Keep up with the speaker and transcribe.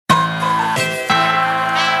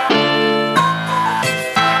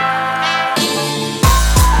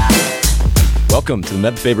Welcome to the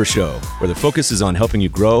Meb Faber Show, where the focus is on helping you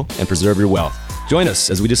grow and preserve your wealth. Join us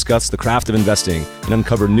as we discuss the craft of investing and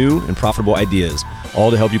uncover new and profitable ideas, all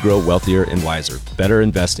to help you grow wealthier and wiser. Better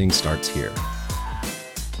investing starts here.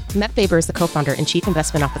 Meb Faber is the co-founder and chief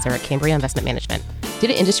investment officer at Cambria Investment Management. Due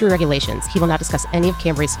to industry regulations, he will not discuss any of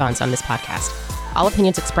Cambria's funds on this podcast. All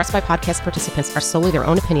opinions expressed by podcast participants are solely their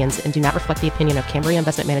own opinions and do not reflect the opinion of Cambria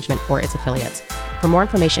Investment Management or its affiliates. For more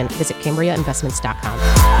information, visit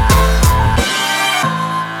CambriaInvestments.com.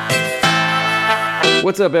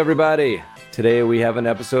 What's up, everybody? Today we have an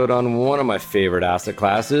episode on one of my favorite asset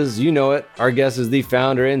classes. You know it. Our guest is the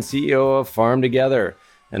founder and CEO of FarmTogether,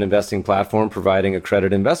 an investing platform providing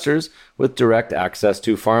accredited investors with direct access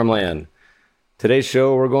to farmland. Today's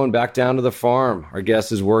show, we're going back down to the farm. Our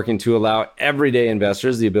guest is working to allow everyday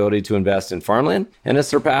investors the ability to invest in farmland and has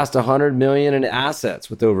surpassed $100 million in assets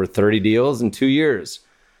with over 30 deals in 2 years.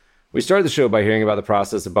 We started the show by hearing about the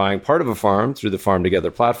process of buying part of a farm through the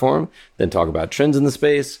FarmTogether platform, then talk about trends in the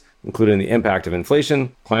space, including the impact of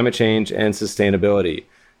inflation, climate change, and sustainability.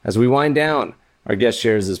 As we wind down, our guest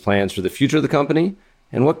shares his plans for the future of the company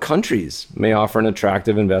and what countries may offer an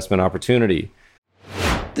attractive investment opportunity.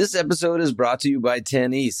 This episode is brought to you by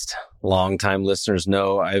 10 East. Longtime listeners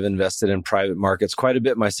know I've invested in private markets quite a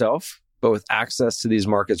bit myself, but with access to these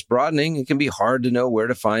markets broadening, it can be hard to know where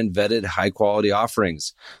to find vetted, high-quality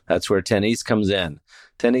offerings. That's where 10 East comes in.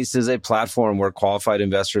 10 East is a platform where qualified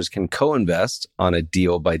investors can co-invest on a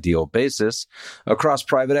deal-by-deal basis across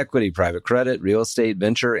private equity, private credit, real estate,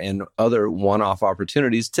 venture, and other one-off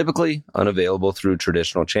opportunities typically unavailable through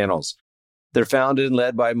traditional channels. They're founded and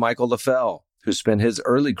led by Michael LaFell, who spent his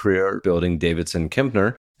early career building Davidson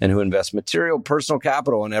Kempner and who invests material personal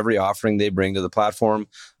capital in every offering they bring to the platform,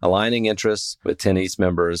 aligning interests with 10 East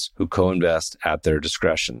members who co-invest at their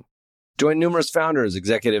discretion. Join numerous founders,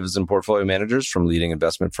 executives, and portfolio managers from leading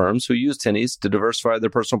investment firms who use 10 East to diversify their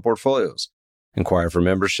personal portfolios. Inquire for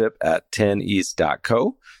membership at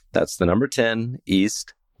 10east.co. That's the number 10east.co.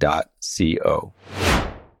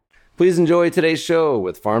 Please enjoy today's show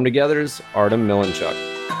with FarmTogether's Artem Milinchuk.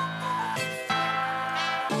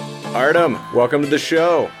 Artem, welcome to the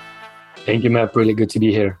show. Thank you, Matt. Really good to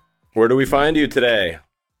be here. Where do we find you today?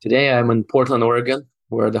 Today, I'm in Portland, Oregon,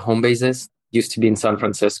 where the home base is. Used to be in San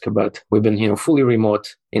Francisco, but we've been, fully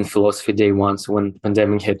remote in philosophy day one. So when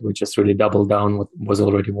pandemic hit, we just really doubled down what was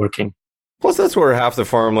already working. Plus, that's where half the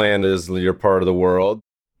farmland is, your part of the world.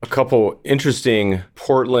 A couple interesting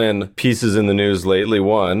Portland pieces in the news lately.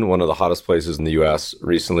 One of the hottest places in the U.S.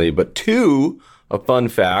 recently, but two, a fun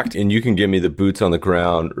fact, and you can give me the boots on the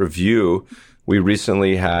ground review. We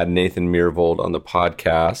recently had Nathan Myhrvold on the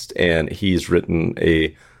podcast, and he's written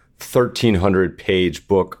a 1,300-page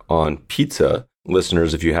book on pizza.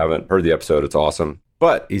 Listeners, if you haven't heard the episode, it's awesome.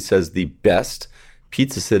 But he says the best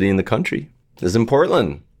pizza city in the country is in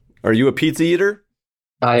Portland. Are you a pizza eater?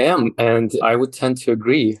 I am, and I would tend to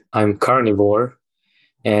agree. I'm carnivore,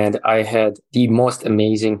 and I had the most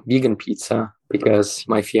amazing vegan pizza because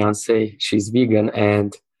my fiance, she's vegan,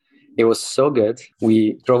 and it was so good.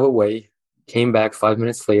 We drove away, came back 5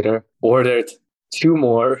 minutes later, ordered 2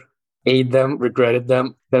 more, ate them, regretted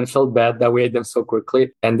them, then felt bad that we ate them so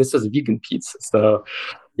quickly. And this was vegan pizza. So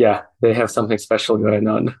yeah, they have something special going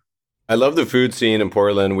on. I love the food scene in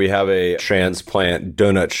Portland. We have a transplant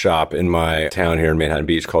donut shop in my town here in Manhattan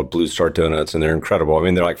Beach called Blue Star Donuts, and they're incredible. I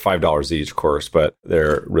mean, they're like $5 each, of course, but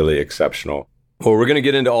they're really exceptional. Well, we're going to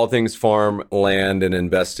get into all things farm, land, and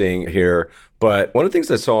investing here. But one of the things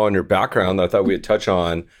I saw in your background that I thought we'd touch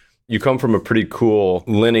on, you come from a pretty cool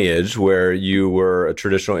lineage where you were a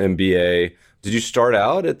traditional MBA. Did you start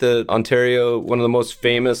out at the Ontario, one of the most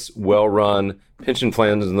famous, well-run pension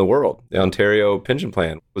plans in the world, the Ontario Pension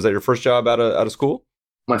Plan? Was that your first job out of school?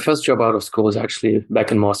 My first job out of school was actually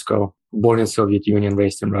back in Moscow, born in Soviet Union,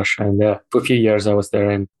 raised in Russia. And for a few years, I was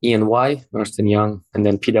there in E&Y, Ernst & Young, and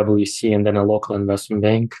then PwC, and then a local investment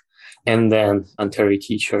bank, and then Ontario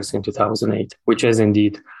Teachers in 2008, which is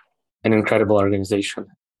indeed an incredible organization.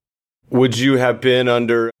 Would you have been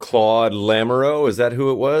under Claude Lamoureux? Is that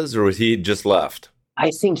who it was? Or was he just left?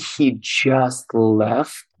 I think he just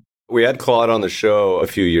left. We had Claude on the show a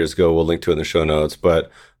few years ago. We'll link to it in the show notes,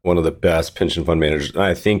 but one of the best pension fund managers. And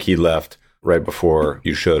I think he left right before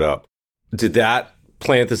you showed up. Did that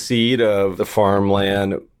plant the seed of the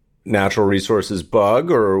farmland natural resources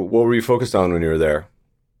bug, or what were you focused on when you were there?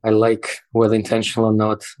 I like, whether intentional or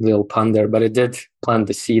not, little pun there, but it did plant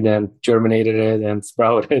the seed and germinated it and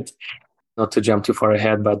sprouted it. Not to jump too far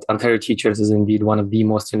ahead, but Ontario Teachers is indeed one of the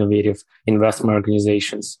most innovative investment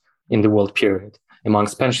organizations in the world, period.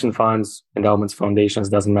 Amongst pension funds, endowments, foundations,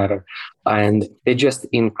 doesn't matter. And they're just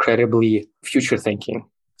incredibly future thinking.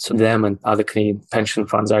 So them and other Canadian pension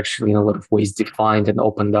funds actually in a lot of ways defined and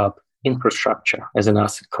opened up infrastructure as an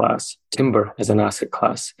asset class, timber as an asset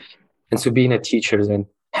class. And so being a teacher and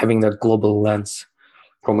having that global lens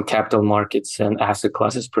from a capital markets and asset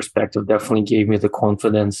classes perspective definitely gave me the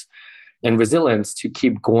confidence and resilience to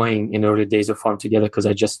keep going in early days of FarmTogether, because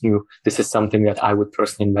I just knew this is something that I would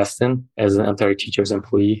personally invest in as an Ontario Teachers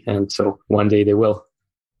employee. And so one day they will.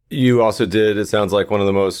 You also did, it sounds like, one of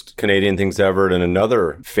the most Canadian things ever in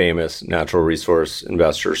another famous natural resource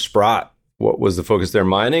investor, Sprott. What was the focus there,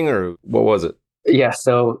 mining, or what was it? Yeah,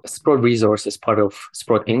 so Sprott Resource is part of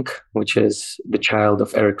Sprott Inc., which is the child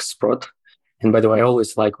of Eric Sprott. And by the way, I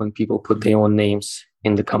always like when people put their own names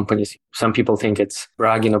in the companies. Some people think it's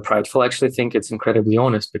bragging or prideful. I actually think it's incredibly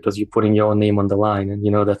honest because you're putting your own name on the line and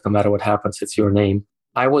you know that no matter what happens, it's your name.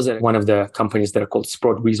 I was at one of the companies that are called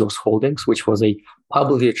Sprott Resource Holdings, which was a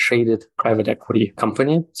publicly traded private equity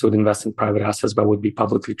company. So it invested in private assets, but would be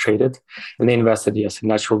publicly traded. And they invested, yes, in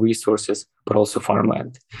natural resources, but also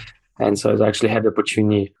farmland. And so I actually had the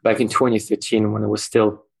opportunity back in 2013 when it was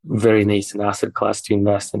still very nascent asset class to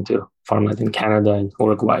invest into farmland in Canada and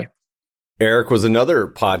Uruguay. Eric was another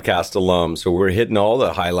podcast alum, so we're hitting all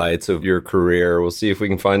the highlights of your career. We'll see if we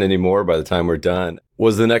can find any more by the time we're done.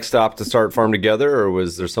 Was the next stop to start FarmTogether, or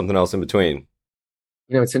was there something else in between?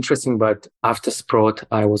 You know, it's interesting, but after Sprott,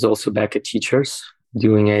 I was also back at Teachers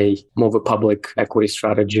doing a more of a public equity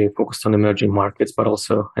strategy focused on emerging markets, but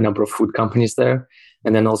also a number of food companies there.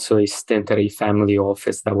 And then also a stint at a family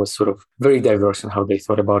office that was sort of very diverse in how they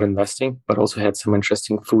thought about investing, but also had some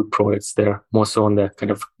interesting food products there, more so on the kind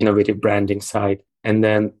of innovative branding side. And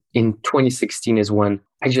then in 2016 is when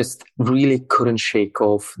I just really couldn't shake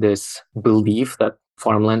off this belief that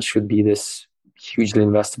farmland should be this hugely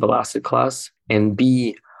investable asset class. And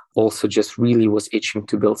B, also just really was itching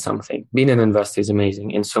to build something. Being an investor is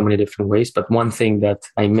amazing in so many different ways. But one thing that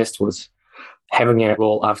I missed was having a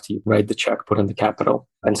role after you write the check, put in the capital.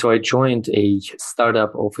 And so I joined a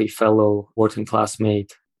startup of a fellow Wharton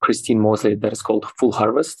classmate, Christine Mosley, that is called Full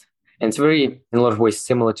Harvest. And it's very, in a lot of ways,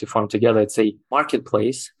 similar to FarmTogether. It's a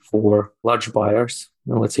marketplace for large buyers,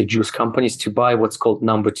 let's say juice companies, to buy what's called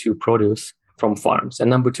number two produce from farms. And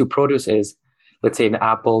number two produce is, let's say, an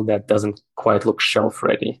apple that doesn't quite look shelf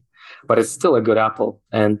ready, but it's still a good apple.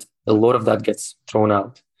 And a lot of that gets thrown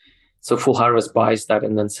out. So Full Harvest buys that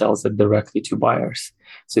and then sells it directly to buyers.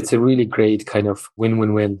 So it's a really great kind of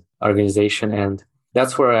win-win-win organization. And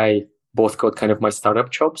that's where I both got kind of my startup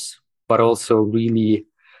jobs, but also really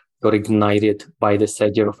got ignited by this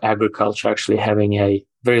idea of agriculture actually having a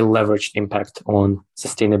very leveraged impact on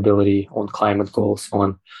sustainability, on climate goals,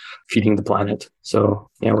 on feeding the planet. So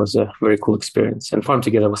yeah, it was a very cool experience. And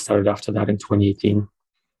FarmTogether was started after that in 2018.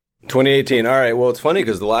 2018. All right. Well, it's funny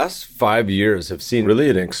because the last 5 years have seen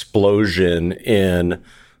really an explosion in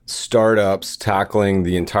startups tackling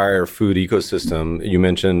the entire food ecosystem. You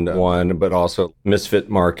mentioned one, but also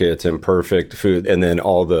Misfit Markets and Perfect Food, and then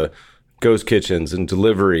all the ghost kitchens and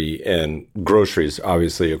delivery and groceries,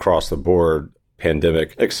 obviously across the board.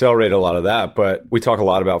 Pandemic accelerated a lot of that. But we talk a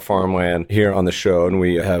lot about farmland here on the show, and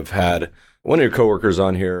we have had one of your coworkers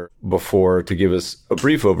on here before to give us a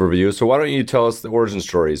brief overview. So why don't you tell us the origin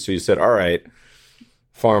story? So you said, all right,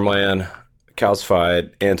 farmland,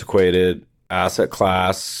 calcified, antiquated, asset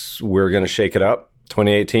class, we're going to shake it up.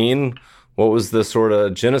 2018, what was the sort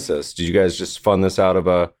of genesis? Did you guys just fund this out of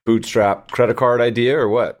a bootstrap credit card idea or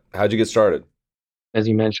what? How'd you get started? As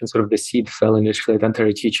you mentioned, sort of the seed fell initially at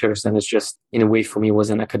Ontario Teachers, and it's just, in a way, for me, was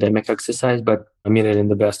an academic exercise, but I mean it in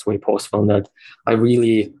the best way possible. And that I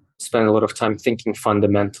really spend a lot of time thinking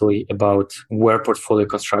fundamentally about where portfolio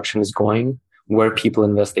construction is going, where people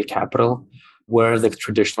invest their capital, where the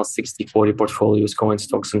traditional 60-40 portfolios go in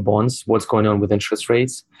stocks and bonds, what's going on with interest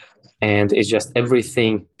rates. And it's just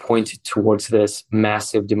everything pointed towards this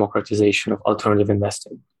massive democratization of alternative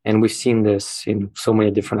investing. And we've seen this in so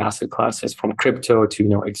many different asset classes, from crypto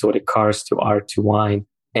to exotic cars to art to wine.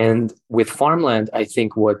 And with farmland, I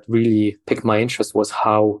think what really piqued my interest was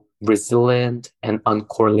how resilient and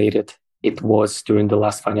uncorrelated it was during the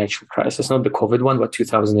last financial crisis, not the COVID one, but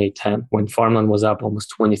 2008-10, when farmland was up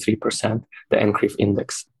almost 23%, the NCREIF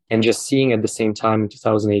index. And just seeing at the same time in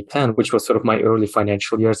 2008-10, which was sort of my early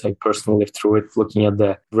financial years, I personally lived through it, looking at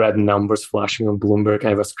the red numbers flashing on Bloomberg. I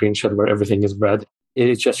have a screenshot where everything is red.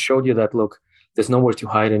 It just showed you that, look, there's nowhere to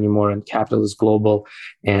hide anymore, and capital is global,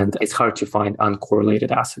 and it's hard to find uncorrelated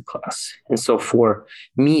asset class. And so for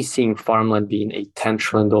me, seeing farmland being a $10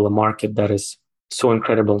 trillion market that is so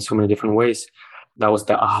incredible in so many different ways, that was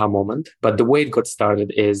the aha moment. But the way it got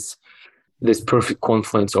started is this perfect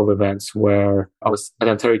confluence of events where I was at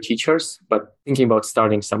Ontario Teachers, but thinking about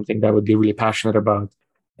starting something that I would be really passionate about.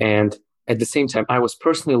 And at the same time, I was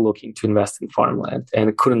personally looking to invest in farmland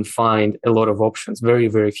and couldn't find a lot of options, very,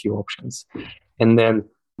 very few options. And then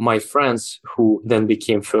my friends, who then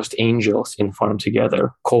became first angels in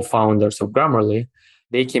FarmTogether, co-founders of Grammarly,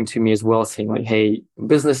 they came to me as well saying like, hey,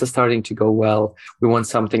 business is starting to go well. We want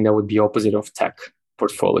something that would be opposite of tech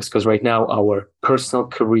portfolios. Because right now our personal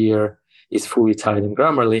career is fully tied in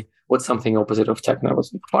Grammarly. What's something opposite of tech? And I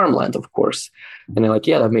was like, farmland, of course. And they're like,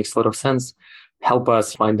 yeah, that makes a lot of sense. Help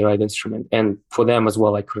us find the right instrument. And for them as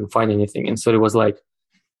well, I couldn't find anything. And so it was like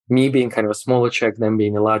me being kind of a smaller check, them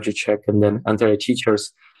being a larger check, and then Ontario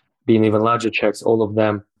teachers being even larger checks, all of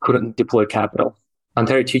them couldn't deploy capital.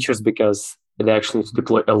 Ontario teachers, because they actually need to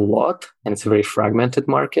deploy a lot, and it's a very fragmented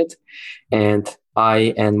market. And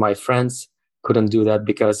I and my friends couldn't do that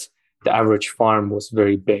because the average farm was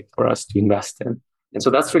very big for us to invest in. And so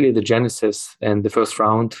that's really the genesis. And the first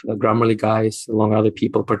round, Grammarly guys, along other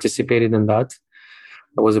people, participated in that.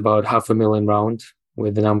 It was about $500,000 round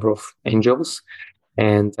with a number of angels.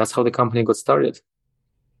 And that's how the company got started.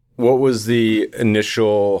 What was the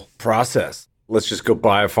initial process? Let's just go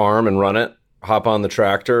buy a farm and run it, hop on the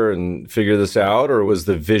tractor and figure this out? Or was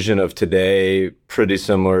the vision of today pretty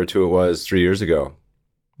similar to it was 3 years ago?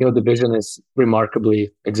 The vision is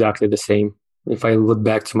remarkably exactly the same. If I look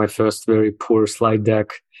back to my first very poor slide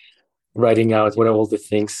deck, writing out what are all the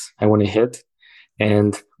things I want to hit.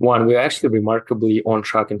 And one, we're actually remarkably on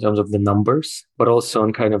track in terms of the numbers, but also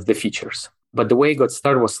on kind of the features. But the way it got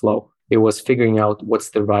started was slow. It was figuring out what's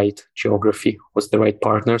the right geography, what's the right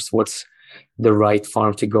partners, what's the right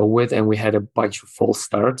farm to go with. And we had a bunch of false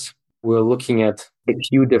starts. We were looking at a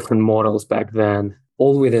few different models back then,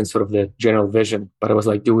 all within sort of the general vision. But I was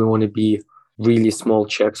like, do we want to be really small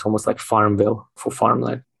checks, almost like Farmville for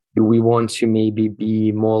farmland? Do we want to maybe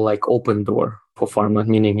be more like Open Door for farmland,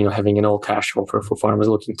 meaning, having an all cash offer for farmers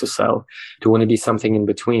looking to sell? Do we want to be something in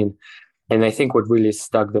between? And I think what really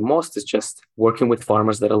stuck the most is just working with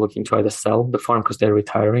farmers that are looking to either sell the farm because they're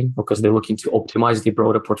retiring or because they're looking to optimize the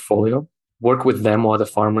broader portfolio, work with them or other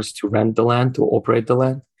farmers to rent the land, to operate the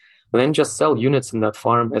land, and then just sell units in that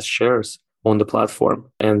farm as shares on the platform.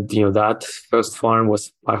 And, that first farm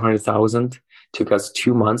was 500,000, took us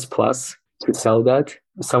 2 months plus to sell that.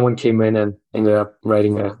 Someone came in and ended up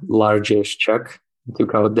writing a largish check,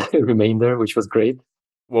 took out the remainder, which was great.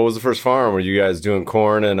 What was the first farm? Were you guys doing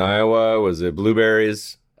corn in Iowa? Was it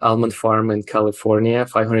blueberries? Almond farm in California,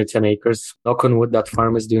 510 acres. Knock on wood, that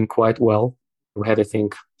farm is doing quite well. We had, I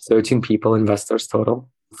think, 13 people, investors total,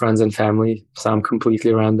 friends and family, some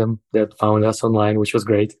completely random that found us online, which was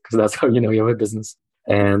great because that's how you have a business.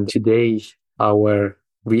 And today, our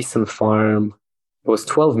recent farm was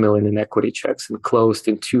 12 million in equity checks and closed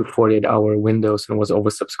in 2 48-hour windows and was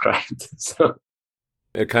oversubscribed. So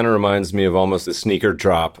it kind of reminds me of almost the sneaker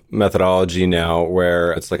drop methodology now,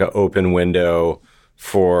 where it's like an open window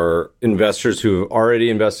for investors who've already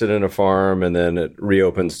invested in a farm and then it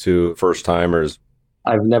reopens to first timers.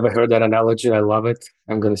 I've never heard that analogy. I love it.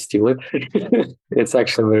 I'm going to steal it. It's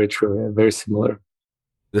actually very true, very similar.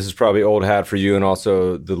 This is probably old hat for you and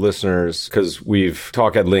also the listeners, because we've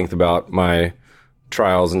talked at length about my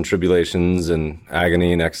trials and tribulations and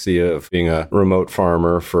agony and ecstasy of being a remote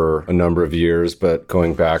farmer for a number of years, but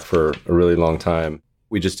going back for a really long time.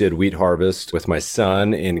 We just did wheat harvest with my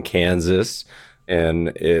son in Kansas, and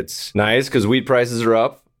it's nice because wheat prices are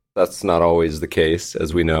up. That's not always the case,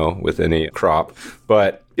 as we know, with any crop.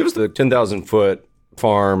 But give us the 10,000 foot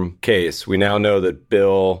farm case. We now know that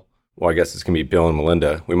Bill, well, I guess it's going to be Bill and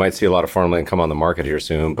Melinda. We might see a lot of farmland come on the market here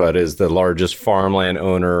soon, but is the largest farmland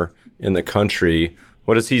owner in the country.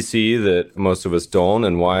 What does he see that most of us don't,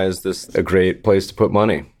 and why is this a great place to put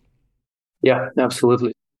money? Yeah,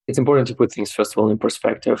 absolutely. It's important to put things, first of all, in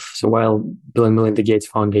perspective. So while Bill and Melinda Gates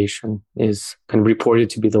Foundation is kind of reported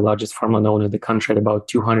to be the largest farmland owner in the country at about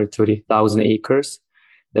 230,000 acres,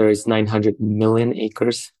 there is 900 million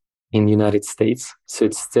acres in the United States. So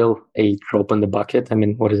it's still a drop in the bucket. I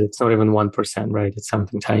mean, what is it? It's not even 1%, right? It's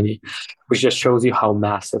something tiny, which just shows you how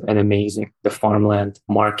massive and amazing the farmland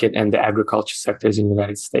market and the agriculture sector is in the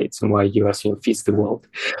United States and why US feeds the world.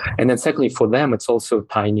 And then secondly, for them, it's also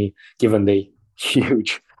tiny given the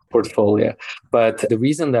huge portfolio. But the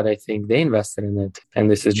reason that I think they invested in it, and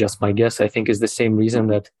this is just my guess, I think is the same reason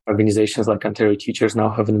that organizations like Ontario Teachers now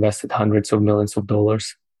have invested hundreds of millions of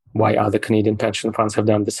dollars. Why other Canadian pension funds have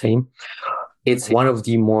done the same. It's one of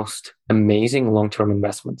the most amazing long-term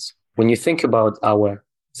investments. When you think about our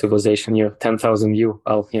civilization, 10,000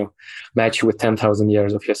 I'll match you with 10,000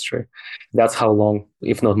 years of history. That's how long,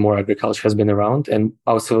 if not more, agriculture has been around. And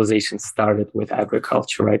our civilization started with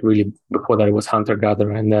agriculture, right? Really, before that, it was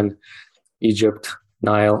hunter-gatherer, and then Egypt,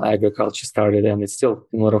 Nile agriculture started, and it's still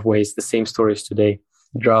in a lot of ways the same stories today.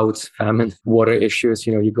 Droughts, famine, water issues.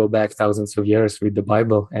 You go back thousands of years, read the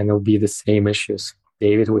Bible, and it'll be the same issues.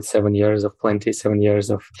 David with 7 years of plenty, 7 years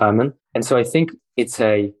of famine. And so I think it's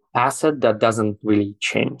a asset that doesn't really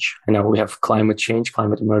change. We have climate change,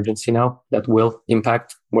 climate emergency now that will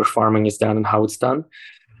impact where farming is done and how it's done.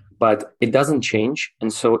 But it doesn't change.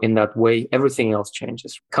 And so in that way, everything else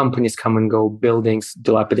changes. Companies come and go, buildings,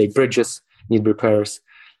 dilapidate bridges, need repairs.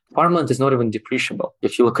 Farmland is not even depreciable.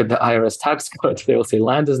 If you look at the IRS tax code, they will say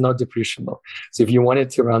land is not depreciable. So if you wanted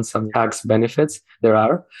to run some tax benefits, there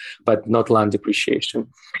are, but not land depreciation.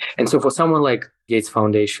 And so for someone like Gates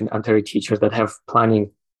Foundation, Ontario teachers that have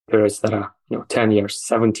planning periods that are 10 years,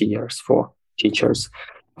 70 years for teachers,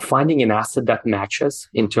 finding an asset that matches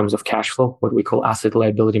in terms of cash flow, what we call asset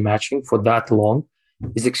liability matching for that long,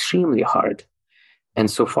 is extremely hard.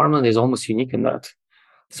 And so farmland is almost unique in that.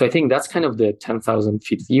 So I think that's kind of the 10,000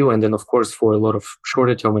 feet view. And then, of course, for a lot of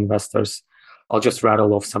shorter term investors, I'll just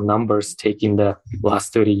rattle off some numbers, taking the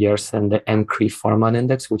last 30 years and the NCRE Farmland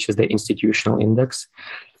Index, which is the institutional index.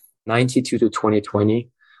 92 to 2020,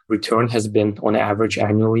 return has been on average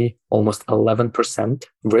annually almost 11%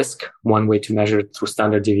 risk. One way to measure it through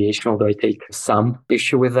standard deviation, although I take some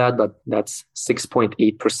issue with that, but that's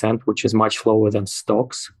 6.8%, which is much lower than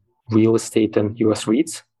stocks, real estate, and US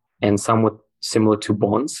REITs, and somewhat similar to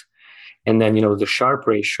bonds. And then, the Sharpe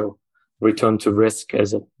ratio, return to risk,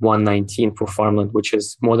 as a 119 for farmland, which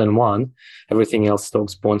is more than one. Everything else,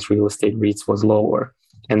 stocks, bonds, real estate, REITs, was lower.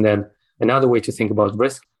 And then another way to think about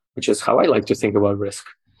risk, which is how I like to think about risk.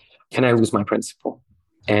 Can I lose my principal?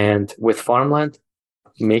 And with farmland,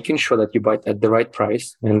 making sure that you buy it at the right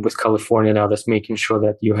price. And with California and others, making sure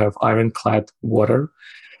that you have ironclad water,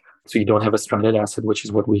 so you don't have a stranded asset, which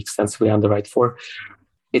is what we extensively underwrite for.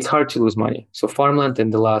 It's hard to lose money. So farmland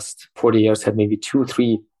in the last 40 years had maybe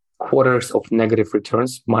 2-3 quarters of negative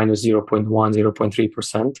returns, minus 0.1,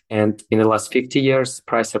 0.3%. And in the last 50 years,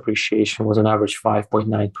 price appreciation was on average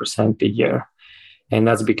 5.9% a year. And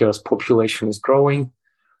that's because population is growing,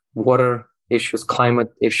 water issues,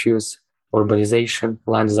 climate issues, urbanization,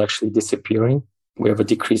 land is actually disappearing. We have a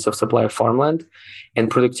decrease of supply of farmland, and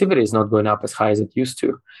productivity is not going up as high as it used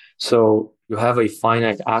to. So you have a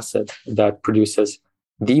finite asset that produces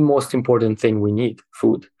the most important thing we need,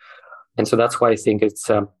 food. And so that's why I think it's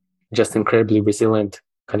just incredibly resilient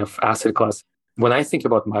kind of asset class. When I think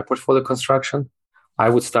about my portfolio construction, I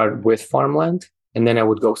would start with farmland, and then I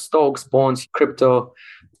would go stocks, bonds, crypto,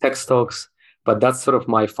 tech stocks. But that's sort of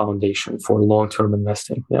my foundation for long-term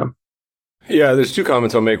investing. Yeah, there's two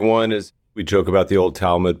comments I'll make. One is we joke about the old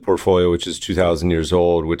Talmud portfolio, which is 2,000 years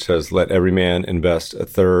old, which says, let every man invest a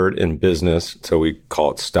third in business. So we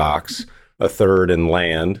call it stocks, a third in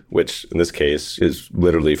land, which in this case is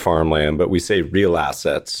literally farmland, but we say real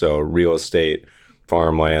assets. So real estate,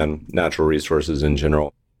 farmland, natural resources in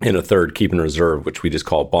general, and a third keep in reserve, which we just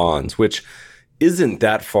call bonds, which isn't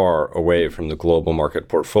that far away from the global market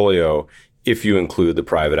portfolio if you include the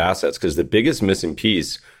private assets, because the biggest missing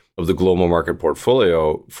piece of the global market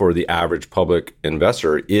portfolio for the average public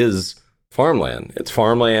investor is farmland. It's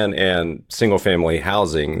farmland and single family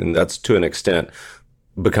housing, and that's to an extent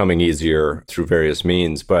becoming easier through various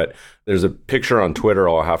means. But there's a picture on Twitter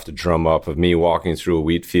I'll have to drum up of me walking through a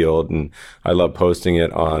wheat field, and I love posting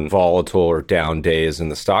it on volatile or down days in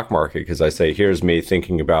the stock market, because I say, here's me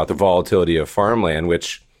thinking about the volatility of farmland,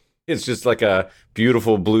 which it's just like a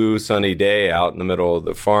beautiful blue sunny day out in the middle of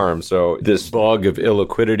the farm. So this bug of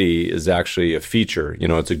illiquidity is actually a feature.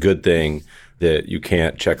 It's a good thing that you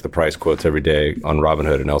can't check the price quotes every day on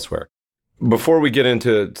Robinhood and elsewhere. Before we get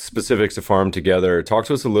into specifics of FarmTogether, talk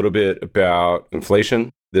to us a little bit about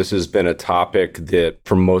inflation. This has been a topic that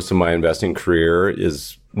for most of my investing career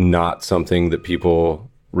is not something that people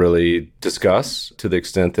really discuss to the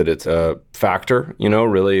extent that it's a factor.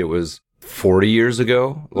 Really it was 40 years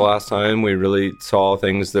ago, the last time we really saw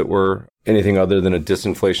things that were anything other than a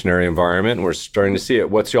disinflationary environment. And we're starting to see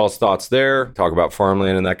it. What's y'all's thoughts there? Talk about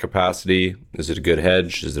farmland in that capacity. Is it a good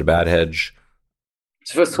hedge? Is it a bad hedge?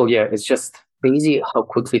 So first of all, it's just crazy how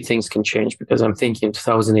quickly things can change, because I'm thinking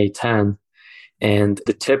 2008-10, and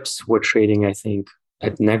the tips were trading, I think,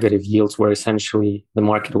 at negative yields, where essentially the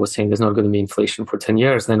market was saying there's not going to be inflation for 10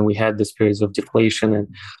 years. Then we had this periods of deflation, and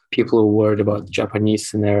people were worried about the Japanese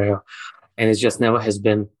scenario. And it just never has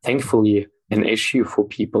been, thankfully, an issue for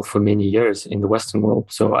people for many years in the Western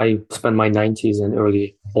world. So I spent my 90s and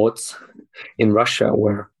early aughts in Russia,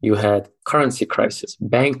 where you had currency crisis,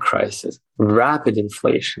 bank crisis, rapid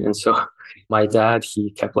inflation. And so my dad,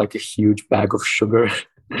 he kept like a huge bag of sugar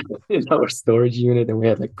in our storage unit, and we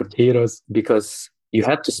had like potatoes, because you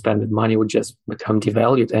had to spend it. Money would just become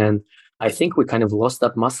devalued. And I think we kind of lost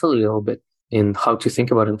that muscle a little bit in how to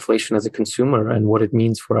think about inflation as a consumer and what it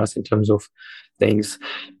means for us in terms of things.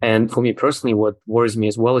 And for me personally, what worries me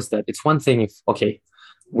as well is that it's one thing if, okay,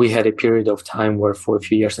 we had a period of time where for a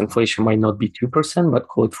few years inflation might not be 2%, but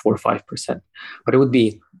call it 4 or 5%. But it would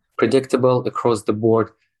be predictable across the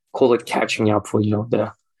board, call it catching up for,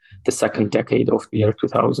 the second decade of the year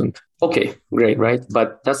 2000. Okay, great, right?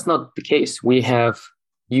 But that's not the case. We have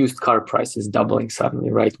used car prices doubling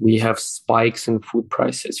suddenly, right? We have spikes in food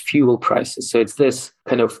prices, fuel prices. So it's this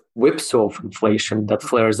kind of whipsaw of inflation that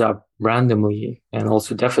flares up randomly, and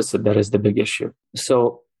also deficit that is the big issue.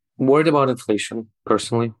 So worried about inflation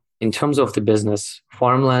personally. In terms of the business,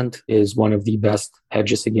 farmland is one of the best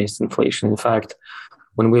hedges against inflation. In fact,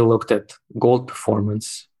 when we looked at gold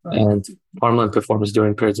performance and farmland performance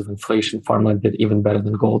during periods of inflation, farmland did even better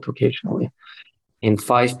than gold occasionally. In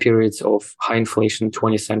 5 periods of high inflation in the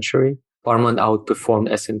 20th century, farmland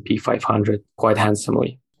outperformed S&P 500 quite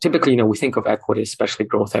handsomely. Typically, we think of equities, especially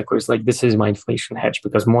growth equities, like this is my inflation hedge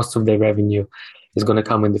because most of their revenue is going to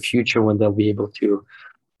come in the future when they'll be able to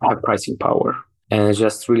have pricing power. And it's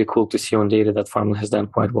just really cool to see on data that farmland has done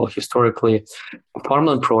quite well historically.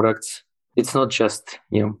 Farmland products, it's not just,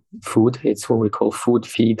 food. It's what we call food,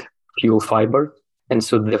 feed, fuel, fiber. And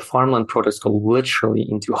so the farmland products go literally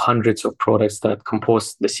into hundreds of products that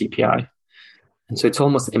compose the CPI. And so it's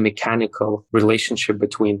almost a mechanical relationship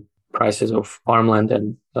between prices of farmland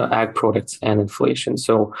and ag products and inflation.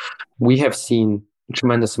 So we have seen a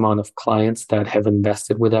tremendous amount of clients that have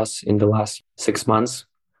invested with us in the last 6 months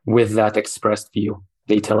with that expressed view.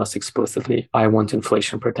 They tell us explicitly, I want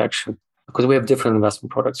inflation protection because we have different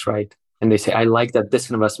investment products, right? And they say, I like that this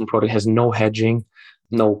investment product has no hedging,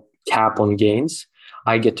 no cap on gains.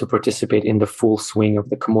 I get to participate in the full swing of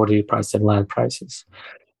the commodity price and land prices.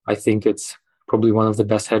 I think it's probably one of the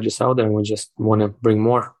best hedges out there, and we just want to bring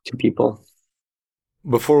more to people.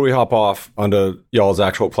 Before we hop off onto y'all's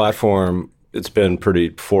actual platform, it's been pretty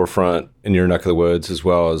forefront in your neck of the woods as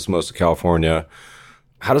well as most of California.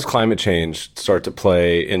 How does climate change start to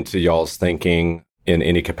play into y'all's thinking in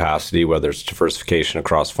any capacity, whether it's diversification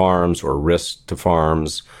across farms or risk to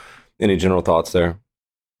farms? Any general thoughts there?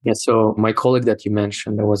 Yeah, so my colleague that you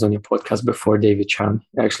mentioned that was on your podcast before, David Chan,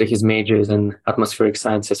 actually his major is in atmospheric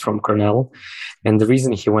sciences from Cornell. And the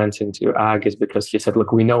reason he went into ag is because he said,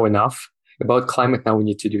 look, we know enough about climate, now we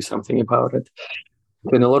need to do something about it.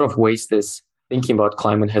 In a lot of ways, this thinking about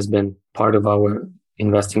climate has been part of our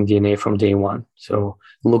investing DNA from day one. So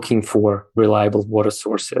looking for reliable water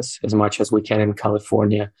sources as much as we can in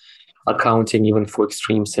California, accounting even for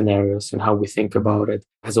extreme scenarios and how we think about it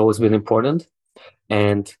has always been important.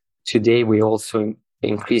 And today we also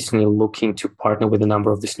increasingly looking to partner with a number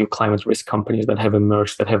of these new climate risk companies that have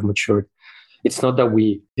emerged, that have matured. It's not that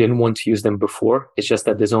we didn't want to use them before. It's just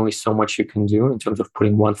that there's only so much you can do in terms of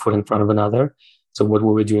putting one foot in front of another. So what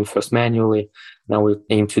we were doing first manually, now we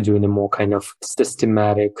aim to do in a more kind of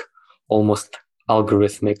systematic, almost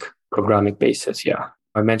algorithmic, programmatic basis. Yeah.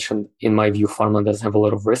 I mentioned, in my view, farmland doesn't have a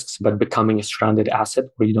lot of risks, but becoming a stranded asset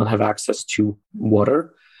where you don't have access to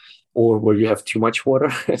water or where you have too much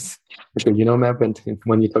water. Map, and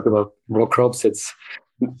when you talk about row crops, it's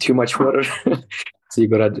too much water. So you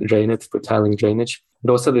got to drain it, put tiling drainage.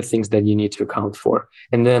 Those are the things that you need to account for.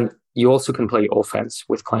 And then you also can play offense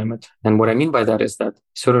with climate. And what I mean by that is that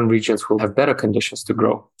certain regions will have better conditions to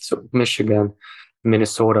grow. So Michigan,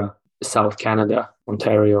 Minnesota, South Canada,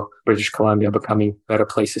 Ontario, British Columbia becoming better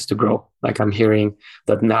places to grow. Like I'm hearing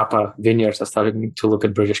that Napa vineyards are starting to look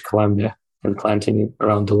at British Columbia and planting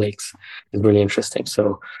around the lakes. It's really interesting.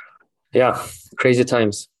 So yeah, crazy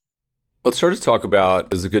times. Let's start to talk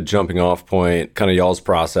about, as a good jumping off point, kind of y'all's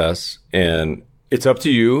process. And it's up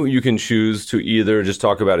to you. You can choose to either just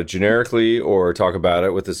talk about it generically or talk about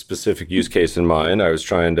it with a specific use case in mind. I was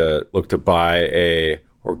trying to look to buy a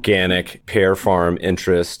organic pear farm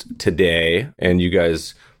interest today. And you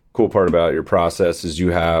guys, cool part about your process is you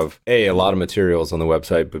have A, a lot of materials on the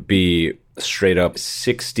website, but B, straight up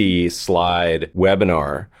 60 slide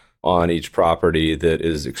webinar on each property that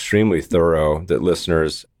is extremely thorough that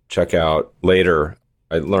listeners check out later.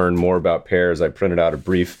 I learned more about pears. I printed out a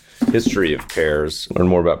brief history of pears, learn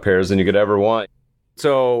more about pears than you could ever want.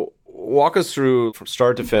 So walk us through from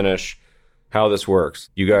start to finish how this works.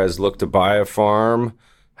 You guys look to buy a farm.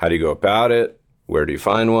 How do you go about it? Where do you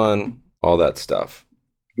find one? All that stuff.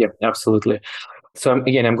 Yeah, absolutely. So I'm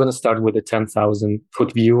going to start with a 10,000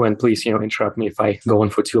 foot view, and please, interrupt me if I go on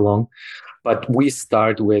for too long. But we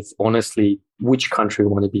start with, honestly, which country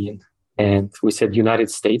we want to be in. And we said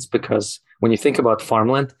United States because when you think about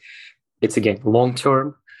farmland, it's again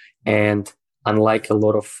long-term and unlike a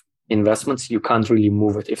lot of investments, you can't really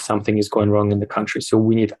move it if something is going wrong in the country. So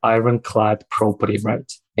we need ironclad property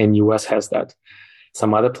rights, and US has that.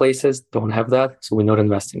 Some other places don't have that, so we're not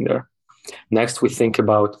investing there. Next, we think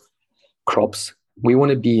about crops. We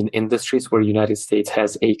want to be in industries where the United States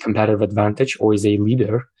has a competitive advantage or is a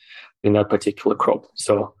leader in that particular crop.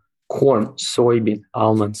 So corn, soybean,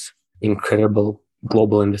 almonds, incredible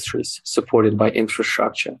global industries supported by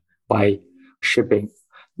infrastructure, by shipping,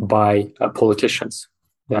 by politicians.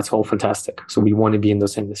 That's all fantastic. So we want to be in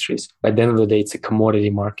those industries. At the end of the day, it's a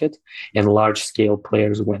commodity market and large scale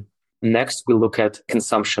players win. Next, we look at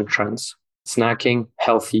consumption trends. Snacking,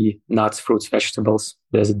 healthy nuts, fruits, vegetables.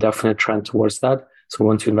 There's a definite trend towards that. So we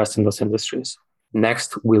want to invest in those industries.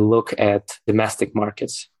 Next, we look at domestic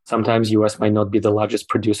markets. Sometimes US might not be the largest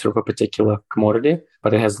producer of a particular commodity,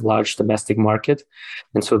 but it has a large domestic market.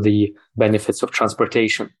 And so the benefits of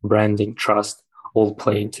transportation, branding, trust, all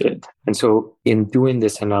play into it. And so in doing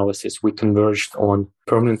this analysis, we converged on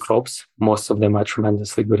permanent crops. Most of them are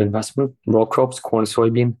tremendously good investment. Raw crops, corn,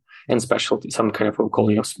 soybean, and specialty, some kind of, we're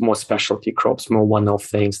calling more specialty crops, more one-off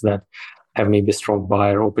things that have maybe a strong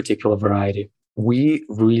buyer or particular variety. We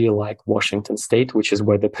really like Washington State, which is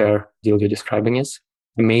where the pair deal you're describing is.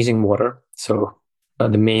 Amazing water. So the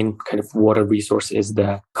main kind of water resource is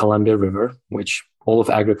the Columbia River, which all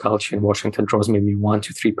of agriculture in Washington draws maybe 1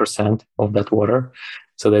 to 3% of that water.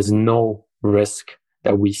 So there's no risk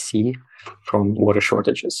that we see from water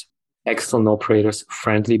shortages. Excellent operators,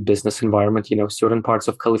 friendly business environment. Certain parts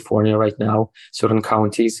of California right now, certain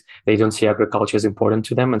counties, they don't see agriculture as important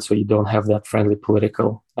to them. And so you don't have that friendly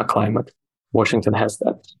political climate. Washington has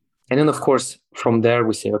that. And then, of course, from there,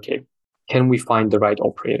 we say, okay, can we find the right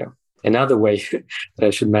operator? Another way that I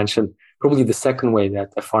should mention, probably the second way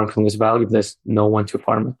that a farm can lose value, there's no one to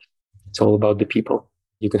farm it. It's all about the people.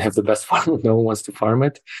 You can have the best farm, no one wants to farm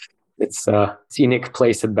it. It's a scenic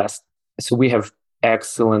place at best. So we have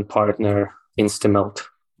excellent partner, Instamelt,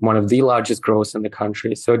 one of the largest growers in the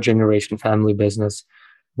country, third generation family business,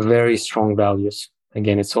 very strong values.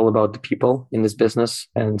 Again, it's all about the people in this business.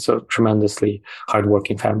 And so tremendously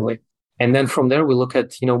hardworking family. And then from there, we look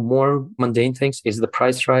at, more mundane things. Is the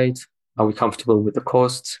price right? Are we comfortable with the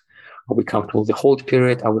costs? Are we comfortable with the hold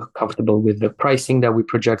period? Are we comfortable with the pricing that we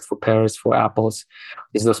project for pears, for apples?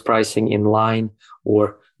 Is those pricing in line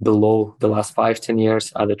or below the last 5-10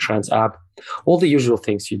 years? Are the trends up? All the usual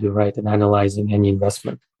things you do, right, in analyzing any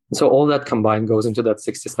investment. So all that combined goes into that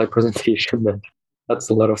 60-slide presentation. That's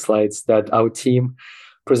a lot of slides that our team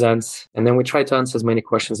presents. And then we try to answer as many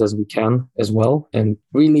questions as we can as well. And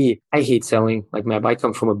really, I hate selling. Like I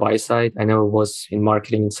come from a buy side. I never was in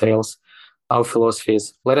marketing and sales. Our philosophy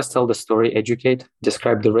is let us tell the story, educate,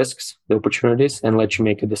 describe the risks, the opportunities, and let you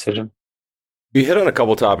make a decision. You hit on a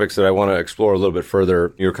couple topics that I want to explore a little bit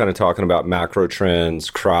further. You're kind of talking about macro trends,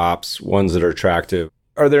 crops, ones that are attractive.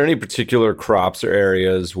 Are there any particular crops or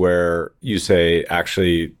areas where you say,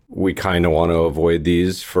 actually, we kind of want to avoid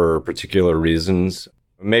these for particular reasons?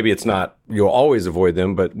 Maybe it's not you'll always avoid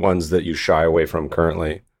them, but ones that you shy away from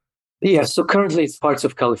currently. Yeah, so currently it's parts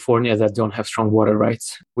of California that don't have strong water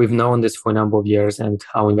rights. We've known this for a number of years, and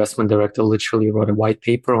our investment director literally wrote a white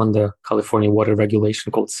paper on the California water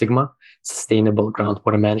regulation called SGMA, Sustainable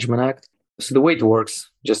Groundwater Management Act. So the way it works,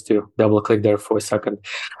 just to double click there for a second,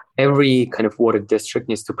 every kind of water district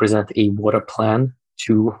needs to present a water plan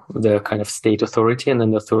to the kind of state authority, and then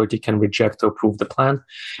the authority can reject or approve the plan.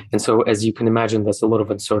 And so as you can imagine, there's a lot of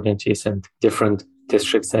uncertainties and different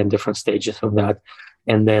districts at different stages of that.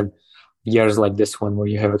 And then years like this one, where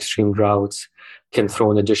you have extreme droughts, can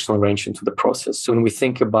throw an additional wrench into the process. So when we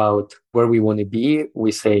think about where we want to be,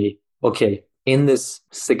 we say, okay, in this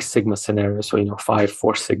 6 Sigma scenario, so 5,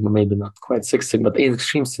 4 Sigma, maybe not quite 6 Sigma, but in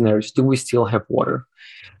extreme scenarios, do we still have water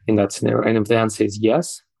in that scenario? And if the answer is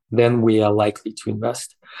yes, then we are likely to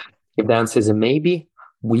invest. If the answer is a maybe,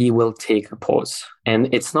 we will take a pause.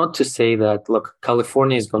 And it's not to say that, look,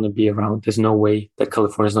 California is going to be around. There's no way that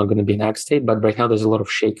California is not going to be an ag state, but right now there's a lot of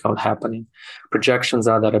shakeout happening. Projections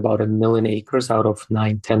are that about 1 million acres out of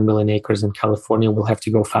 9-10 million acres in California will have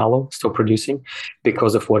to go fallow, still producing,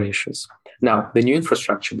 because of water issues. Now, the new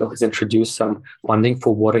infrastructure bill has introduced some funding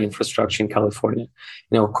for water infrastructure in California.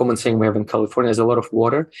 Common saying we have in California is a lot of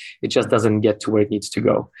water. It just doesn't get to where it needs to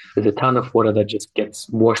go. There's a ton of water that just gets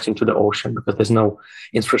washed into the ocean because there's no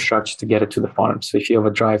infrastructure to get it to the farm. So if you ever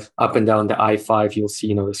drive up and down the I-5, you'll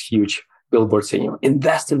see, this huge billboard saying,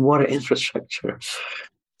 invest in water infrastructure.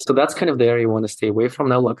 So that's kind of the area you want to stay away from.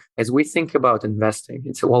 Now, look, as we think about investing,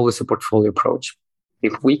 it's always a portfolio approach.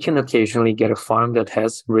 If we can occasionally get a farm that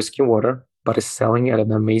has risky water, but is selling at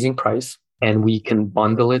an amazing price, and we can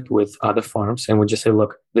bundle it with other farms, and we just say,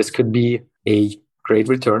 look, this could be a great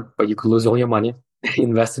return, but you could lose all your money.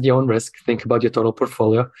 Invest at your own risk. Think about your total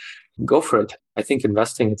portfolio. Go for it. I think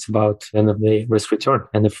investing, it's about the end of the day risk return.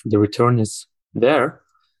 And if the return is there,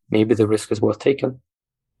 maybe the risk is worth taking.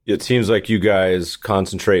 It seems like you guys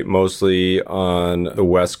concentrate mostly on the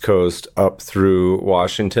West Coast up through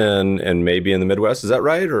Washington and maybe in the Midwest. Is that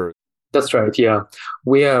right? Or That's right. Yeah.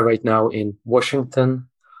 We are right now in Washington,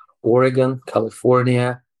 Oregon,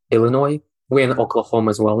 California, Illinois. We're in Oklahoma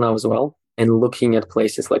as well, and looking at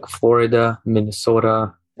places like Florida,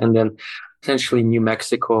 Minnesota, and then potentially New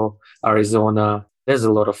Mexico, Arizona. There's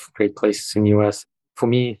a lot of great places in the US. For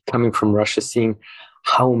me, coming from Russia, seeing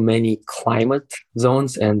how many climate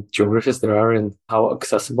zones and geographies there are and how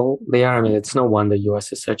accessible they are. I mean, it's no wonder the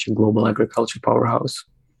US is such a global agriculture powerhouse.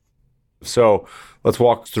 so let's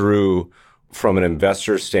walk through from an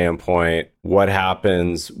investor standpoint, what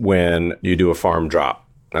happens when you do a farm drop.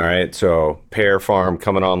 All right. So Pear Farm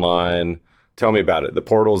coming online. Tell me about it. The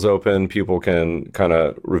portal's open. People can kind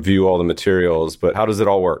of review all the materials, but how does it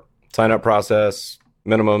all work? Sign up process,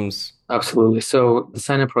 minimums. Absolutely. So the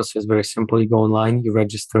sign-up process is very simple. You go online, you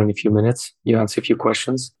register in a few minutes, you answer a few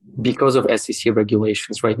questions. Because of SEC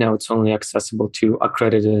regulations, right now it's only accessible to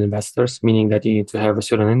accredited investors, meaning that you need to have a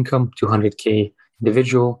certain income, 200K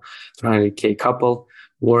individual, 300K couple,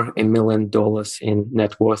 or $1 million in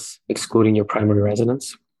net worth, excluding your primary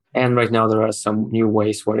residence. And right now there are some new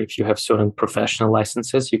ways where if you have certain professional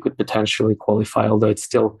licenses, you could potentially qualify, although it's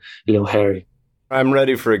still a little hairy. I'm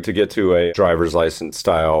ready for it to get to a driver's license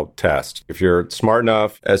style test. If you're smart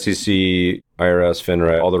enough, SEC, IRS,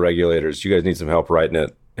 FINRA, all the regulators, you guys need some help writing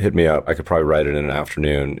it, hit me up. I could probably write it in an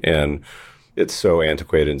afternoon. And it's so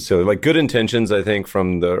antiquated. So like good intentions, I think,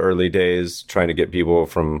 from the early days, trying to get people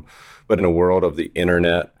from, but in a world of the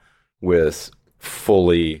internet with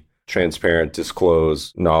fully transparent,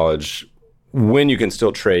 disclosed knowledge, when you can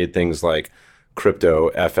still trade things like crypto,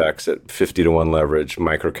 FX at 50 to 1 leverage,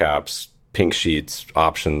 microcaps, pink sheets,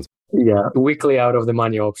 options. Yeah, weekly out of the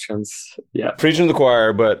money options. Yeah. Preaching to the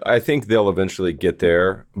choir, but I think they'll eventually get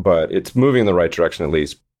there, but it's moving in the right direction at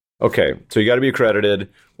least. Okay, so you got to be accredited.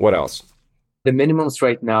 What else? The minimums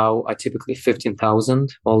right now are typically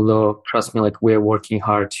 15,000, although trust me, like we're working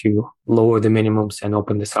hard to lower the minimums and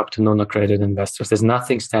open this up to non-accredited investors. There's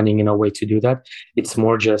nothing standing in our way to do that. It's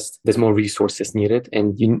more just there's more resources needed,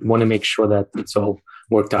 and you want to make sure that it's all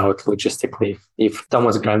worked out logistically. If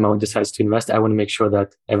someone's grandma decides to invest, I want to make sure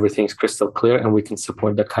that everything's crystal clear and we can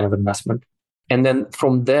support that kind of investment. And then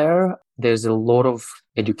from there, there's a lot of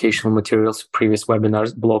educational materials, previous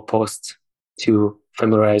webinars, blog posts to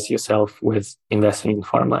familiarize yourself with investing in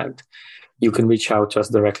farmland. You can reach out to us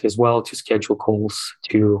directly as well to schedule calls,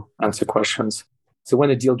 to answer questions. So when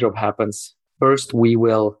a deal drop happens, first we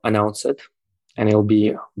will announce it, and it'll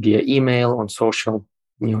be via email, on social.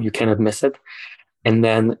 You cannot miss it. And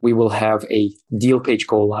then we will have a deal page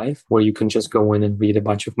go live where you can just go in and read a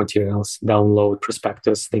bunch of materials, download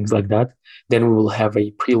prospectus, things like that. Then we will have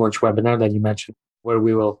a pre-launch webinar that you mentioned where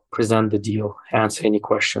we will present the deal, answer any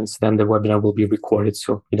questions. Then the webinar will be recorded,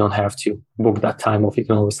 so you don't have to book that time off. You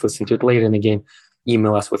can always listen to it later. And again,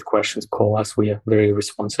 email us with questions, call us. We are very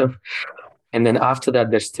responsive. And then after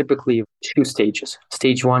that, there's typically 2 stages.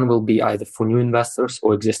 Stage 1 will be either for new investors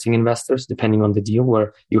or existing investors, depending on the deal,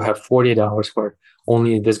 where you have 48 hours where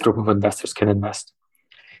only this group of investors can invest.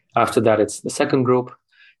 After that, it's the second group,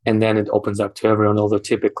 and then it opens up to everyone, although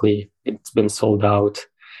typically it's been sold out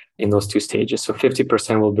in those 2 stages. So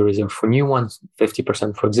 50% will be reserved for new ones,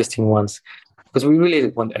 50% for existing ones, because we really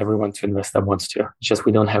want everyone to invest that wants to. It's just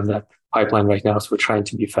we don't have that pipeline right now, so we're trying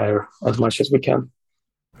to be fair as much as we can.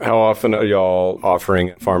 How often are y'all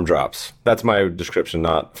offering farm drops? That's my description,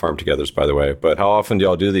 not FarmTogethers, by the way. But how often do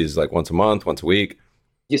y'all do these? Like once a month, once a week?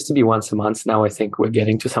 Used to be once a month. Now I think we're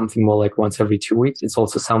getting to something more like once every 2 weeks. It's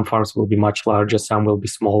also some farms will be much larger, some will be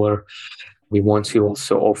smaller. We want to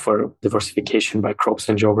also offer diversification by crops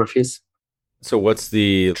and geographies. So what's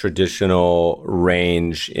the traditional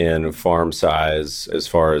range in farm size as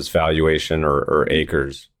far as valuation or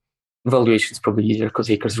acres? Valuation is probably easier because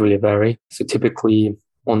acres really vary. So typically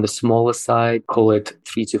on the smaller side, call it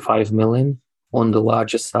 3 to 5 million. On the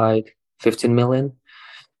larger side, 15 million.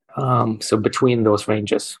 So between those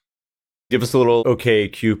ranges. Give us a little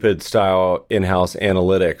OkCupid style in-house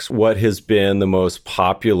analytics. What has been the most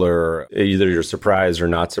popular, either you're surprised or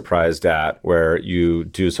not surprised at, where you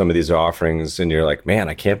do some of these offerings and you're like, man,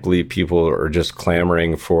 I can't believe people are just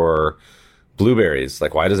clamoring for blueberries.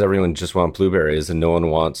 Like, why does everyone just want blueberries and no one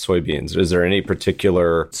wants soybeans? Is there any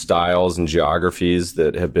particular styles and geographies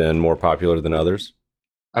that have been more popular than others?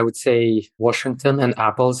 I would say Washington and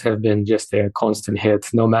apples have been just a constant hit.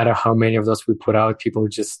 No matter how many of those we put out, people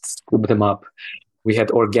just scoop them up. We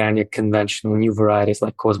had organic, conventional, new varieties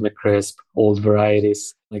like Cosmic Crisp, old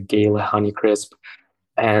varieties like Gala, Honey Crisp,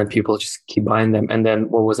 and people just keep buying them. And then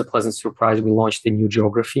what was a pleasant surprise, we launched a new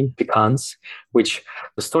geography, pecans, which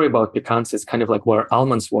the story about pecans is kind of like where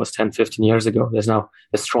almonds was 10, 15 years ago. There's now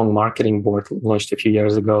a strong marketing board launched a few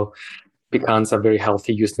years ago. Pecans are very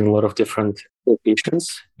healthy, used in a lot of different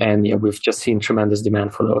locations. And yeah, we've just seen tremendous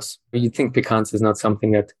demand for those. You think pecans is not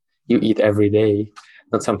something that you eat every day,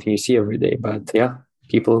 not something you see every day, but yeah,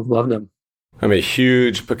 people love them. I'm a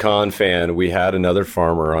huge pecan fan. We had another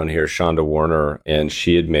farmer on here, Shonda Warner, and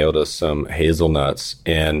she had mailed us some hazelnuts.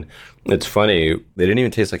 And it's funny, they didn't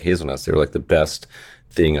even taste like hazelnuts. They were like the best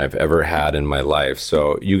thing I've ever had in my life.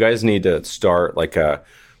 So you guys need to start like a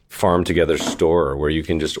FarmTogether store where you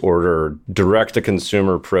can just order direct to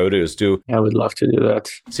consumer produce. I would love to do that.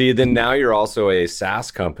 See, then now you're also a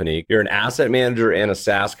SaaS company. You're an asset manager and a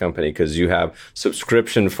SaaS company because you have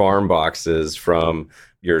subscription farm boxes from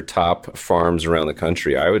your top farms around the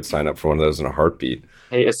country. I would sign up for one of those in a heartbeat.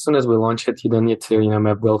 Hey, as soon as we launch it, you don't need to,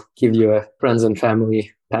 we'll give you a friends and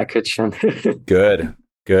family package. And Good.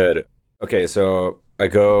 Okay, so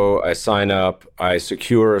I sign up, I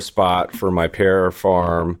secure a spot for my pear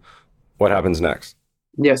farm. What happens next?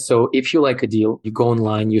 Yeah, so if you like a deal, you go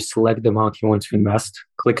online, you select the amount you want to invest,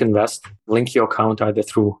 click invest, link your account either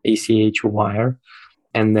through ACH or Wire,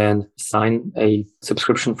 and then sign a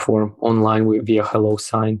subscription form online via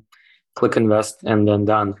HelloSign, click invest, and then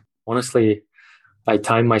done. Honestly, I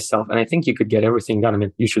time myself, and I think you could get everything done. I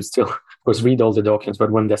mean, you should still, of course, read all the documents,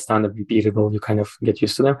 but when they're standard repeatable, you kind of get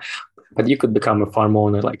used to them. But you could become a farm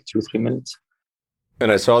owner like 2-3 minutes.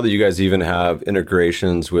 And I saw that you guys even have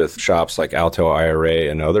integrations with shops like Alto IRA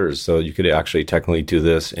and others. So you could actually technically do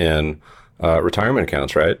this in retirement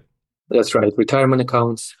accounts, right? That's right. Retirement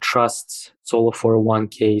accounts, trusts, solo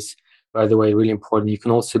 401ks. By the way, really important. You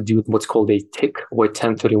can also do what's called a TIC or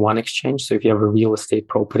 1031 exchange. So if you have a real estate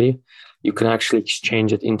property, you can actually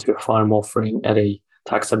exchange it into a farm offering at a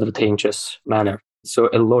tax advantageous manner. So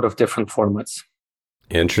a lot of different formats.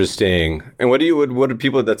 Interesting. And what do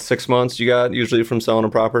people, that's 6 months you got usually from selling a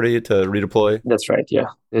property to redeploy? That's right. Yeah.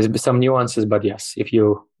 There's some nuances, but yes, if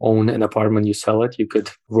you own an apartment, you sell it, you could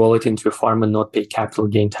roll it into a farm and not pay capital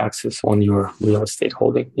gain taxes on your real estate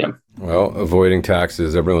holding. Yeah. Well, avoiding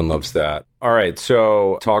taxes, everyone loves that. All right.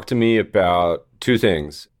 So talk to me about two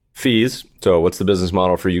things. Fees. So what's the business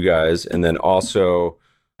model for you guys? And then also,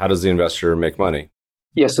 how does the investor make money?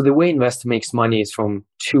 Yeah. So the way investor makes money is from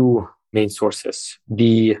two main sources.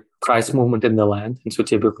 The price movement in the land. And so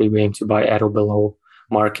typically we aim to buy at or below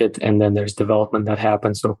market. And then there's development that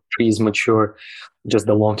happens. So trees mature, just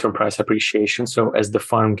the long-term price appreciation. So as the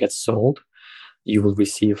farm gets sold, you will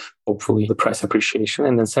receive hopefully the price appreciation.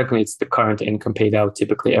 And then secondly, it's the current income paid out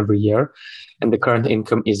typically every year. And the current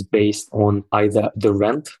income is based on either the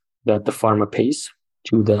rent that the farmer pays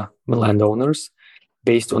to the landowners,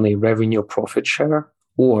 based on a revenue profit share,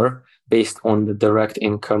 or based on the direct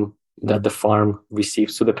income that the farm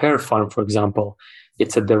receives. So the pear farm, for example,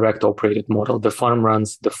 it's a direct operated model. The farm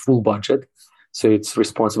runs the full budget. So it's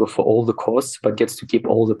responsible for all the costs, but gets to keep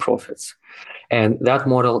all the profits. And that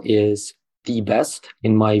model is the best,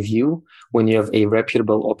 in my view, when you have a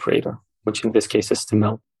reputable operator, which in this case is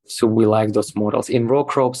Stemel. So we like those models. In raw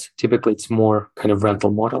crops, typically it's more kind of rental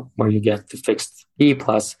model where you get the fixed fee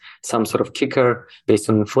plus some sort of kicker based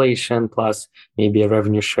on inflation, plus maybe a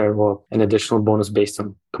revenue share or an additional bonus based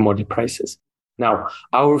on commodity prices. Now,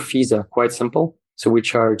 our fees are quite simple. So we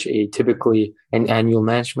charge typically an annual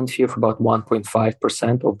management fee of about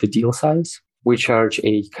 1.5% of the deal size. We charge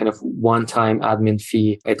a kind of one-time admin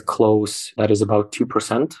fee at close that is about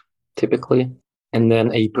 2% typically. And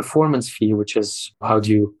then a performance fee, which is how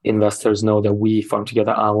do investors know that we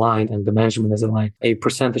FarmTogether are aligned and the management is aligned, a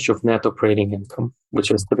percentage of net operating income,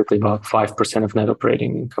 which is typically about 5% of net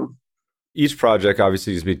operating income. Each project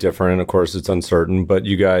obviously is be different, and of course it's uncertain, but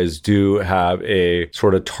you guys do have a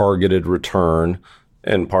sort of targeted return,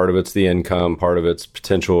 and part of it's the income, part of it's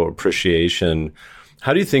potential appreciation.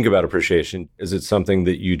 How do you think about appreciation? Is it something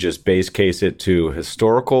that you just base case it to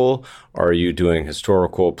historical? Are you doing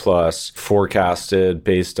historical plus forecasted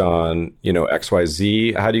based on,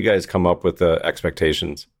 XYZ? How do you guys come up with the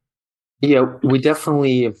expectations? Yeah, we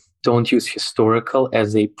definitely don't use historical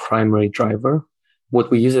as a primary driver. What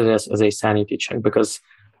we use it as a sanity check, because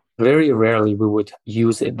very rarely we would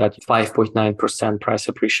use it, that 5.9% price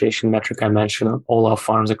appreciation metric I mentioned on all our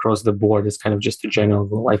farms across the board is kind of just a general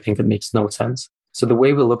rule. I think it makes no sense. So the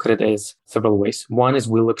way we look at it is several ways. One is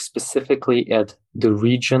we look specifically at the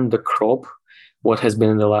region, the crop, what has been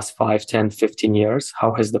in the last 5, 10, 15 years,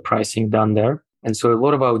 how has the pricing done there. And so a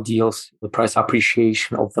lot of our deals, the price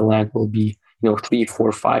appreciation of the land will be, 3,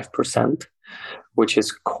 4, 5%, which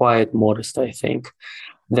is quite modest, I think.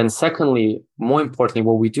 Then secondly, more importantly,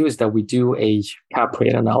 what we do is that we do a cap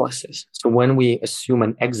rate analysis. So when we assume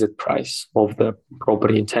an exit price of the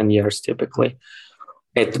property in 10 years, typically,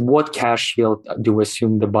 at what cash yield do we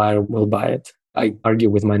assume the buyer will buy it? I argue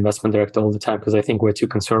with my investment director all the time because I think we're too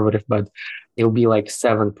conservative, but it'll be like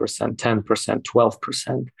 7%, 10%,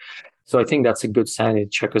 12%. So I think that's a good sanity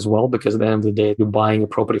check as well, because at the end of the day, you're buying a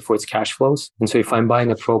property for its cash flows. And so if I'm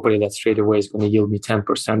buying a property that straight away is going to yield me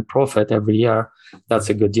 10% profit every year, that's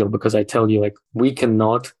a good deal, because I tell you, like, we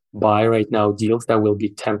cannot buy right now deals that will be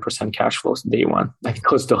 10% cash flows day one. Like,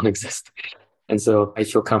 those don't exist. And so I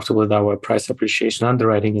feel comfortable with our price appreciation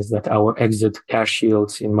underwriting is that our exit cash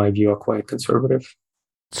yields, in my view, are quite conservative.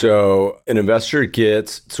 So an investor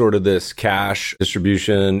gets sort of this cash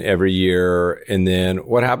distribution every year. And then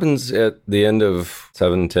what happens at the end of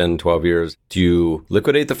 7, 10, 12 years? Do you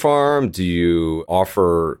liquidate the farm? Do you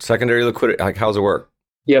offer secondary liquidity? Like, how's it work?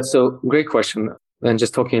 Yeah, so great question. And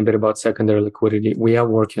just talking a bit about secondary liquidity, we are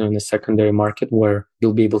working on a secondary market where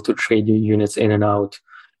you'll be able to trade your units in and out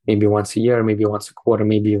maybe once a year, maybe once a quarter,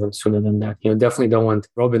 maybe even sooner than that. Definitely don't want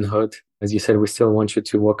Robinhood. As you said, we still want you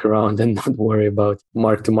to walk around and not worry about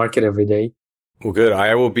mark to market every day. Well, good.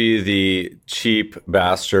 I will be the cheap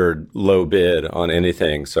bastard low bid on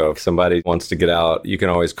anything. So if somebody wants to get out, you can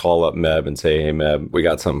always call up Meb and say, hey, Meb, we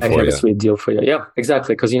got something for you. I have a sweet deal for you. Yeah,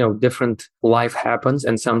 exactly. Because, different life happens,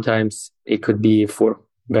 and sometimes it could be for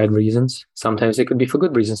bad reasons. Sometimes it could be for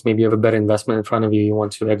good reasons. Maybe you have a better investment in front of you. You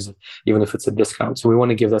want to exit, even if it's a discount. So we want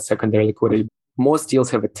to give that secondary liquidity. Most deals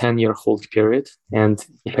have a 10-year hold period. And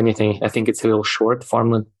if anything, I think it's a little short.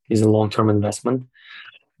 Farmland is a long-term investment.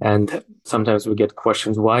 And sometimes we get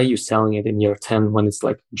questions, why are you selling it in year 10 when it's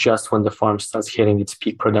like just when the farm starts hitting its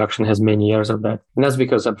peak production, has many years of that? And that's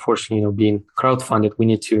because, unfortunately, being crowdfunded, we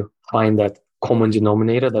need to find that common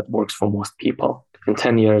denominator that works for most people. And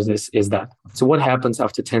 10 years is that. So what happens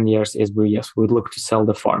after 10 years is we would look to sell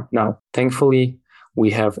the farm. Now, thankfully,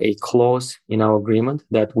 we have a clause in our agreement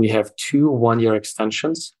that we have 2 one-year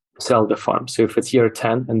extensions to sell the farm. So if it's year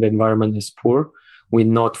 10 and the environment is poor, we're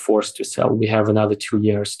not forced to sell. We have another 2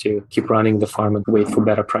 years to keep running the farm and wait for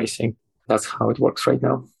better pricing. That's how it works right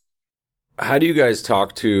now. How do you guys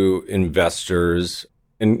talk to investors?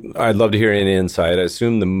 And I'd love to hear any insight. I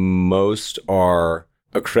assume the most are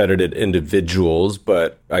accredited individuals,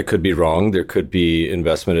 but I could be wrong. There could be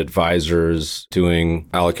investment advisors doing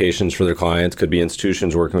allocations for their clients, could be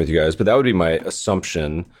institutions working with you guys, but that would be my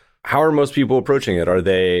assumption. How are most people approaching it? Are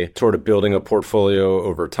they sort of building a portfolio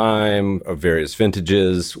over time of various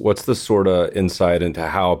vintages? What's the sort of insight into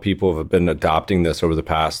how people have been adopting this over the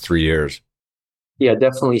past 3 years? Yeah,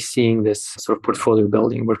 definitely seeing this sort of portfolio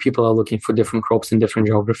building where people are looking for different crops in different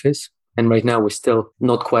geographies. And right now, we're still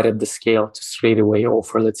not quite at the scale to straight away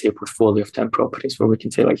offer, let's say, a portfolio of 10 properties where we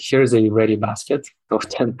can say, like, here's a ready basket of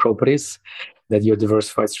 10 properties that you're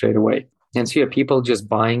diversified straight away. And so, yeah, people just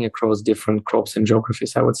buying across different crops and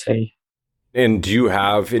geographies, I would say. And do you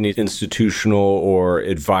have any institutional or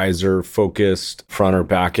advisor-focused front or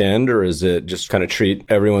back end, or is it just kind of treat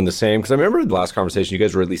everyone the same? Because I remember in the last conversation, you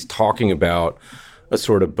guys were at least talking about a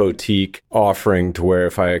sort of boutique offering to where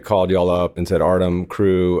if I called y'all up and said, Artem,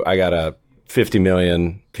 crew, I got a $50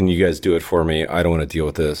 million. Can you guys do it for me? I don't want to deal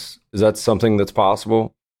with this. Is that something that's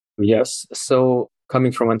possible? Yes. So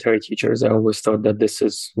coming from Ontario teachers, I always thought that this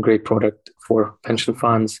is a great product for pension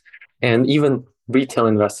funds and even retail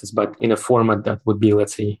investors, but in a format that would be,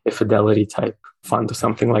 let's say, a Fidelity type fund or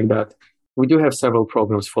something like that. We do have several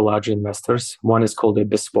programs for larger investors. One is called a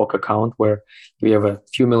bespoke account, where we have a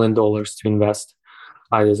few $1 million to invest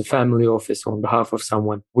either as a family office or on behalf of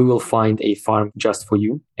someone. We will find a farm just for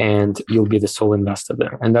you and you'll be the sole investor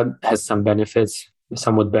there. And that has some benefits,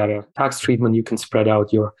 somewhat better tax treatment. You can spread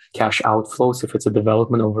out your cash outflows if it's a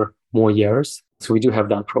development over more years. So we do have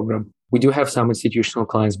that program. We do have some institutional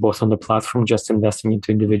clients both on the platform, just investing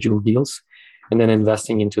into individual deals and then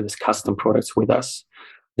investing into this custom products with us.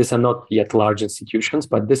 These are not yet large institutions,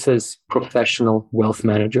 but this is professional wealth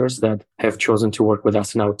managers that have chosen to work with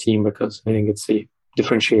us in our team because I think it's a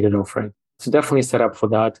differentiated offering. So definitely set up for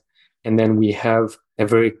that. And then we have a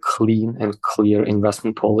very clean and clear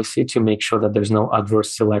investment policy to make sure that there's no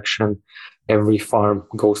adverse selection. Every farm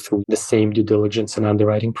goes through the same due diligence and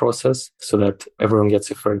underwriting process so that everyone gets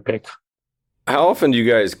a fair pick. How often do you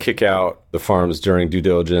guys kick out the farms during due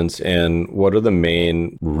diligence, and what are the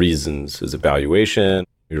main reasons? Is it valuation?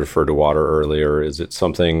 You referred to water earlier. Is it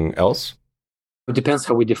something else? It depends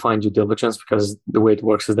how we define due diligence, because the way it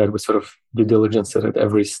works is that we sort of due diligence it at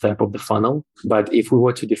every step of the funnel. But if we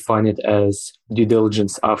were to define it as due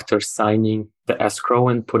diligence after signing the escrow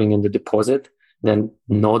and putting in the deposit, then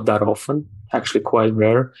not that often, actually quite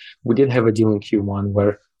rare. We did have a deal in Q1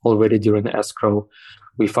 where already during the escrow,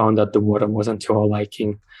 we found that the water wasn't to our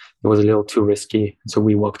liking. It was a little too risky, so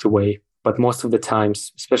we walked away. But most of the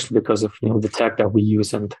times, especially because of the tech that we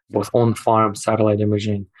use and both on-farm satellite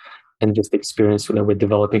imaging and just the experience that we're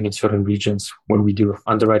developing in certain regions, when we do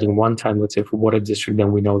underwriting one time, let's say for water district,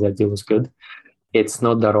 then we know that deal is good. It's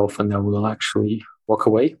not that often that we'll actually walk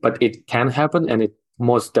away, but it can happen, and it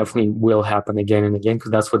most definitely will happen again and again,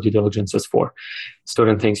 because that's what due diligence is for.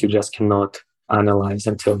 Certain things you just cannot analyze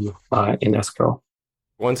until you are in escrow.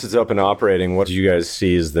 Once it's up and operating, what do you guys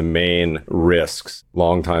see as the main risks?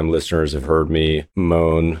 Longtime listeners have heard me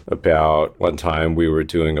moan about one time we were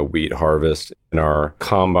doing a wheat harvest and our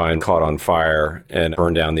combine caught on fire and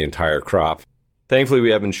burned down the entire crop. Thankfully,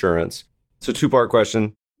 we have insurance. So two-part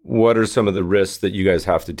question. What are some of the risks that you guys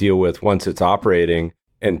have to deal with once it's operating?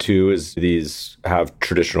 And two, is these have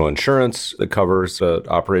traditional insurance that covers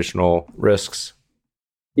operational risks?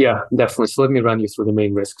 Yeah, definitely. So let me run you through the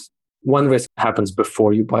main risks. One risk happens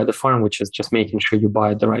before you buy the farm, which is just making sure you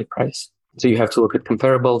buy at the right price. So you have to look at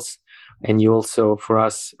comparables. And you also, for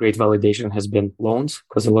us, great validation has been loans,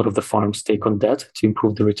 because a lot of the farms take on debt to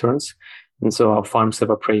improve the returns. And so our farms have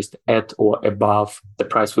appraised at or above the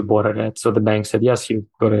price we bought it at. So the bank said, yes, you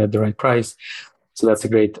got it at the right price. So that's a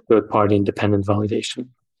great third-party independent validation.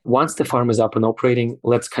 Once the farm is up and operating,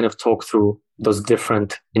 let's kind of talk through those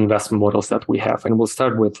different investment models that we have. And we'll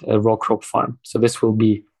start with a row crop farm. So this will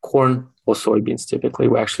be corn or soybeans typically.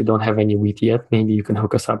 We actually don't have any wheat yet. Maybe you can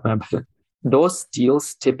hook us up. Those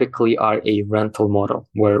deals typically are a rental model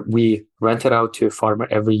where we rent it out to a farmer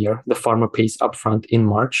every year. The farmer pays upfront in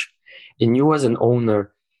March. And you as an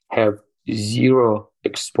owner have zero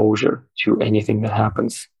exposure to anything that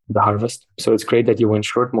happens in the harvest. So it's great that you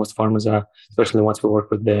insured. Most farmers are, especially once we work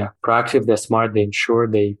with, they're proactive, they're smart, they insure,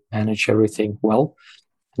 they manage everything well.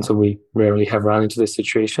 And so we rarely have run into this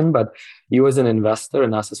situation. But you as an investor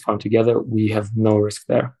and us as FarmTogether, we have no risk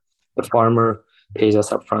there. The farmer pays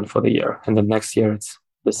us upfront for the year. And then next year, it's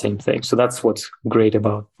the same thing. So that's what's great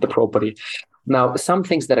about the property. Now, some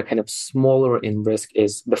things that are kind of smaller in risk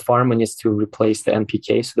is the farmer needs to replace the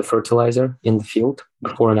NPK, so the fertilizer in the field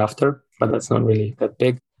before and after, but that's not really that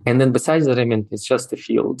big. And then besides that, it's just the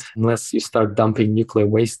field. Unless you start dumping nuclear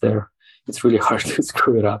waste there, it's really hard to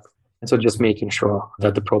screw it up. And so just making sure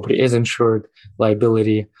that the property is insured,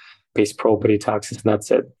 liability, pays property taxes, and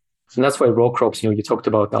that's it. And that's why row crops, you talked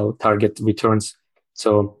about our target returns.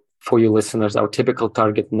 So for you listeners, our typical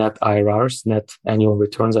target net IRRs, net annual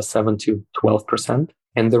returns, are 7 to 12%.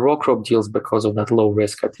 And the row crop deals, because of that low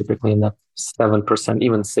risk, are typically in that 7%,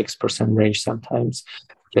 even 6% range sometimes,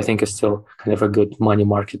 which I think is still kind of a good money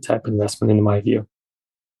market type investment in my view.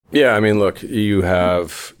 Yeah, look, you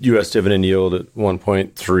have U.S. dividend yield at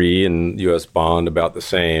 1.3 and U.S. bond about the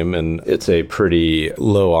same, and it's a pretty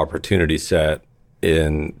low opportunity set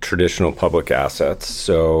in traditional public assets.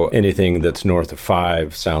 So anything that's north of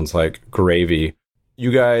 5 sounds like gravy.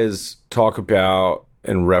 You guys talk about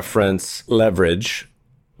and reference leverage.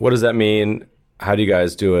 What does that mean? How do you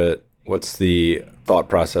guys do it? What's the thought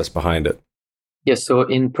process behind it? Yeah, so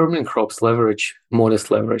in permanent crops, leverage, modest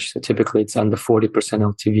leverage, so typically it's under 40%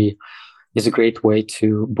 LTV, is a great way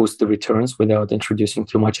to boost the returns without introducing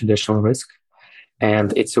too much additional risk.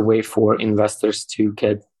 And it's a way for investors to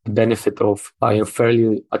get the benefit of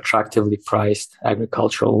fairly attractively priced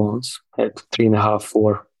agricultural loans at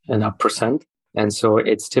 3.5%, 4.5%. And so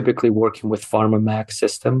it's typically working with Farmer Mac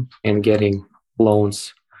system and getting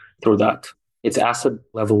loans through that. It's asset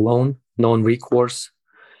level loan, non-recourse.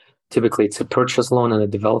 Typically, it's a purchase loan and a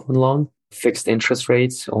development loan, fixed interest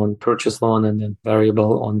rates on purchase loan and then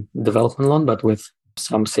variable on development loan, but with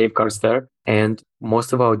some safeguards there. And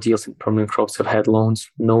most of our deals in permanent crops have had loans,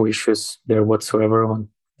 no issues there whatsoever on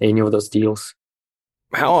any of those deals.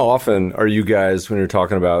 How often are you guys, when you're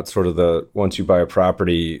talking about sort of the, once you buy a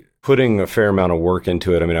property, putting a fair amount of work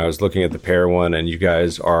into it? I was looking at the pear one, and you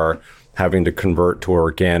guys are having to convert to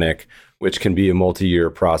organic, which can be a multi-year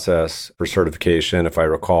process for certification, if I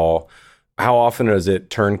recall. How often is it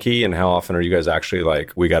turnkey, and how often are you guys actually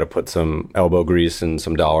like, we got to put some elbow grease and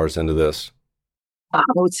some dollars into this? I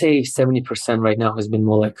would say 70% right now has been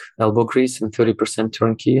more like elbow grease and 30%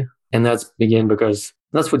 turnkey. And that's again because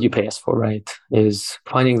That's what you pay us for, right? Is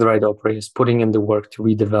finding the right operators, putting in the work to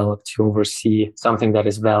redevelop, to oversee something that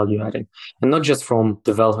is value adding. And not just from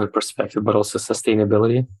development perspective, but also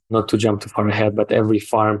sustainability. Not to jump too far ahead, but every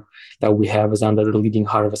farm that we have is under the leading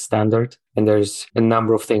harvest standard. And there's a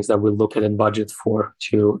number of things that we look at and budget for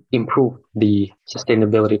to improve the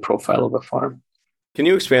sustainability profile of a farm. Can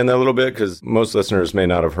you expand that a little bit? Because most listeners may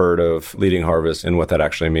not have heard of leading harvest and what that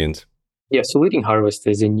actually means. Yeah, so leading harvest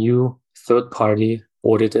is a new third-party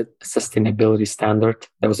audited sustainability standard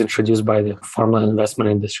that was introduced by the farmland investment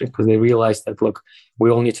industry because they realized that, look, we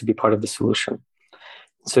all need to be part of the solution.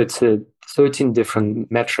 So it's 13 different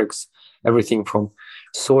metrics, everything from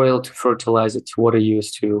soil to fertilizer to water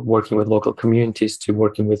use to working with local communities to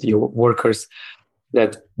working with your workers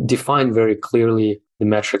that define very clearly the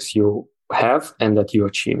metrics you have and that you're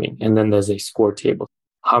achieving. And then there's a score table.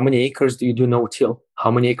 How many acres do you do no-till?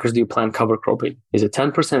 How many acres do you plant cover cropping? Is it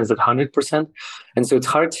 10%? Is it 100%? And so it's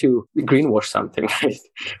hard to greenwash something, right?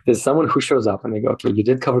 There's someone who shows up and they go, okay, you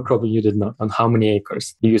did cover cropping, you did not. On how many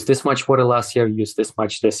acres? You used this much water last year, you used this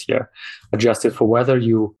much this year. Adjusted for weather,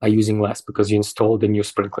 you are using less because you installed a new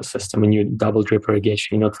sprinkler system and you double drip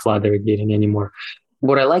irrigation, you're not flood irrigating anymore.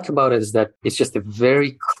 What I like about it is that it's just a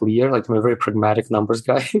very clear, like I'm a very pragmatic numbers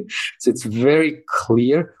guy. So it's very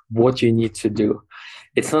clear what you need to do.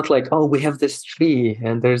 It's not like, oh, we have this tree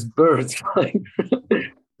and there's birds flying.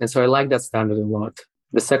 And so I like that standard a lot.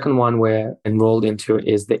 The second one we're enrolled into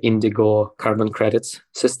is the Indigo carbon credits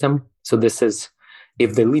system. So this is,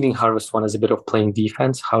 if the leading harvest one is a bit of playing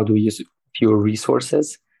defense, how do we use fewer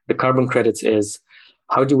resources? The carbon credits is,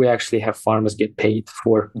 how do we actually have farmers get paid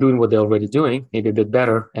for doing what they're already doing, maybe a bit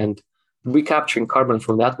better, and recapturing carbon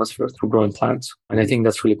from the atmosphere through growing plants? And I think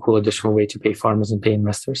that's a really cool additional way to pay farmers and pay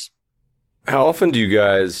investors. How often do you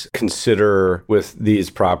guys consider with these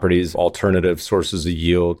properties alternative sources of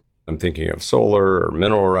yield? I'm thinking of solar or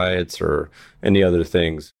mineral rights or any other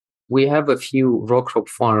things. We have a few row crop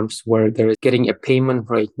farms where they're getting a payment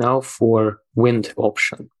right now for wind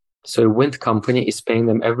option. So a wind company is paying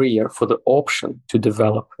them every year for the option to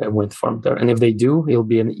develop a wind farm there. And if they do, it'll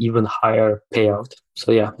be an even higher payout.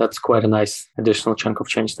 So yeah, that's quite a nice additional chunk of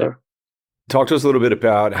change there. Talk to us a little bit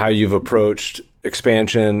about how you've approached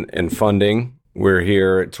expansion and funding. We're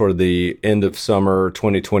here toward the end of summer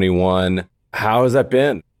 2021. How has that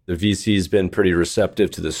been? The VC's been pretty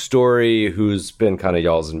receptive to the story. Who's been kind of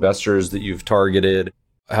y'all's investors that you've targeted?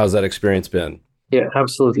 How's that experience been? Yeah,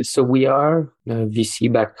 absolutely. So we are a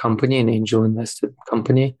VC-backed company, an angel-invested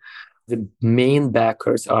company. The main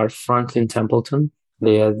backers are Franklin Templeton.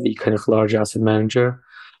 They are the kind of large asset manager.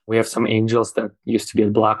 We have some angels that used to be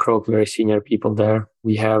at BlackRock, very senior people there.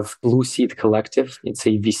 We have Blue Seed Collective. It's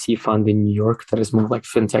a VC fund in New York that is more like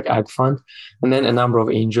fintech ag fund. And then a number of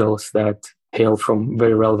angels that hail from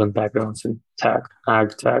very relevant backgrounds in tech,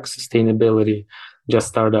 ag tech, sustainability, just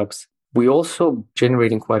startups. We also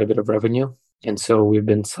generating quite a bit of revenue. And so we've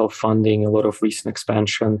been self-funding a lot of recent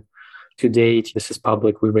expansion. To date, this is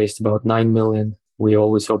public, we raised about 9 million. We're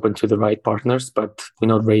always open to the right partners, but we're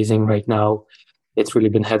not raising right now. It's really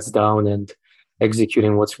been heads down and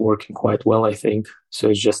executing what's working quite well, I think. So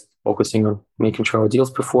it's just focusing on making sure our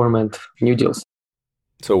deals perform and new deals.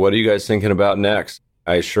 So what are you guys thinking about next?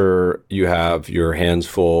 I'm sure you have your hands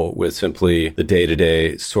full with simply the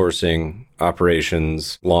day-to-day sourcing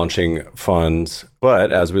operations, launching funds.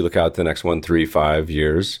 But as we look out the next 1, 3, 5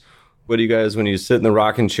 years, what do you guys, when you sit in the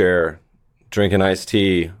rocking chair, drinking iced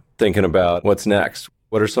tea, thinking about what's next?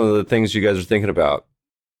 What are some of the things you guys are thinking about?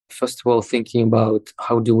 First of all, thinking about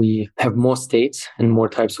how do we have more states and more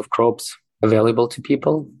types of crops available to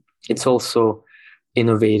people. It's also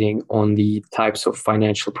innovating on the types of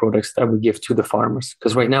financial products that we give to the farmers.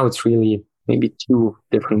 Because right now it's really maybe 2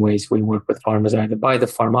 different ways we work with farmers, either buy the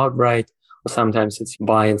farm outright, or sometimes it's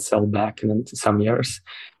buy and sell back in some years.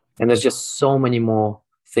 And there's just so many more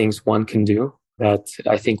things one can do that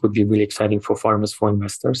I think would be really exciting for farmers, for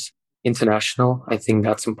investors. International, I think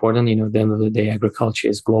that's important. At the end of the day, agriculture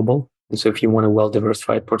is global. And so if you want a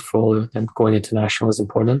well-diversified portfolio, then going international is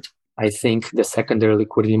important. I think the secondary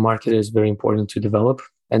liquidity market is very important to develop.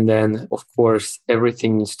 And then, of course,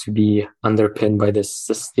 everything needs to be underpinned by this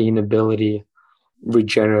sustainability,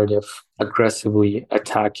 regenerative, aggressively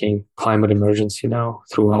attacking climate emergency now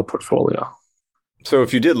through our portfolio. So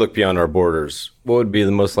if you did look beyond our borders, what would be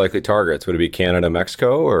the most likely targets? Would it be Canada,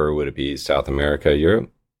 Mexico, or would it be South America,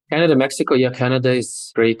 Europe? Canada, Mexico. Yeah, Canada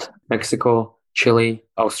is great. Mexico, Chile,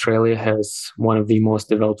 Australia has one of the most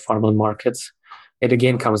developed farmland markets. It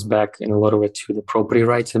again comes back in a lot of it to the property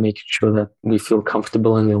rights and making sure that we feel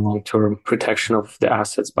comfortable in the long-term protection of the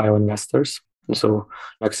assets by our investors. And so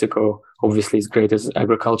Mexico, obviously is great as an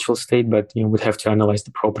agricultural state, but we'd have to analyze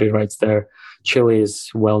the property rights there. Chile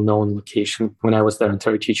is well-known location. When I was there,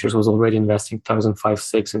 Ontario Teachers was already investing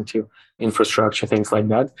 2005-6 into infrastructure, things like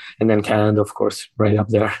that. And then Canada, of course, right up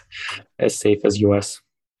there, as safe as US.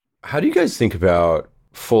 How do you guys think about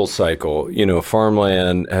full cycle?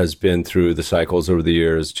 Farmland has been through the cycles over the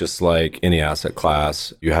years, just like any asset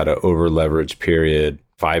class. You had an over-leveraged period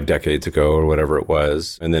 5 decades ago or whatever it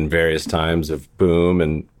was, and then various times of boom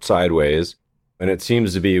and sideways. And it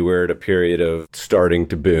seems to be we're at a period of starting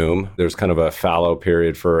to boom. There's kind of a fallow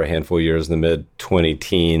period for a handful of years in the mid-20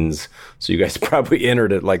 teens. So you guys probably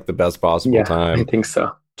entered it like the best possible time. I think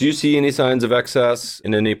so. Do you see any signs of excess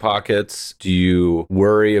in any pockets? Do you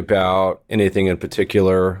worry about anything in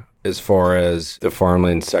particular as far as the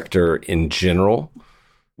farmland sector in general?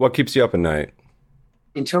 What keeps you up at night?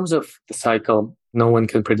 In terms of the cycle, no one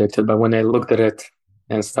can predict it. But when I looked at it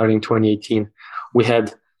and starting 2018, we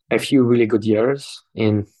had a few really good years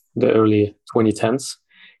in the early 2010s.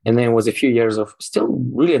 And then it was a few years of still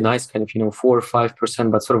really nice kind of, 4 or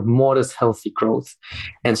 5%, but sort of modest, healthy growth.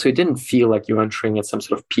 And so it didn't feel like you're entering at some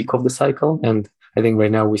sort of peak of the cycle. And I think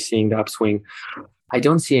right now we're seeing the upswing. I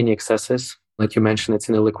don't see any excesses. Like you mentioned, it's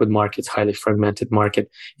in a liquid market, it's highly fragmented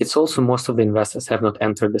market. It's also most of the investors have not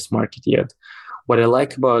entered this market yet. What I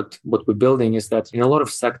like about what we're building is that in a lot of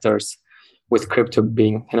sectors, with crypto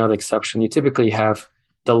being another exception, you typically have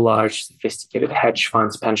the large, sophisticated hedge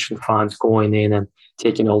funds, pension funds going in and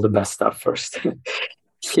taking all the best stuff first.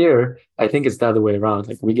 Here, I think it's the other way around.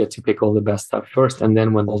 Like we get to pick all the best stuff first. And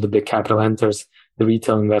then when all the big capital enters, the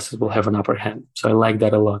retail investors will have an upper hand. So I like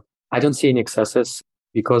that a lot. I don't see any excesses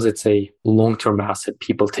because it's a long-term asset.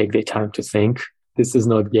 People take their time to think. This is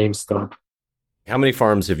not GameStop. How many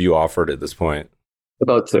farms have you offered at this point?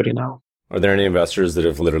 About 30 now. Are there any investors that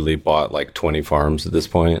have literally bought like 20 farms at this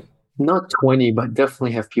point? Not 20, but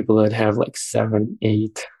definitely have people that have like 7,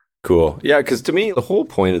 8. Cool. Yeah, because to me, the whole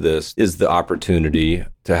point of this is the opportunity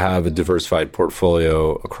to have a diversified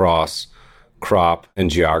portfolio across crop and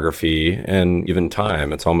geography and even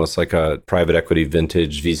time. It's almost like a private equity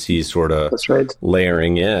vintage VC sort of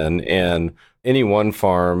layering in. And any one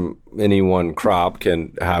farm, any one crop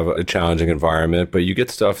can have a challenging environment, but you get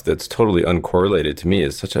stuff that's totally uncorrelated. To me,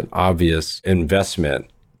 it's such an obvious investment.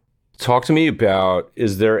 Talk to me about,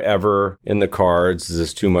 is there ever in the cards, is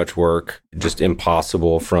this too much work, just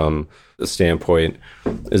impossible from the standpoint?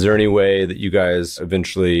 Is there any way that you guys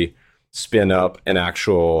eventually spin up an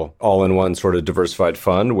actual all-in-one sort of diversified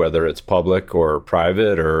fund, whether it's public or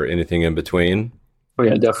private or anything in between? Oh,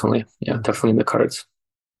 yeah, definitely. Yeah, definitely in the cards.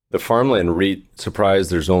 The farmland REIT, surprised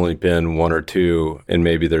there's only been 1 or 2, and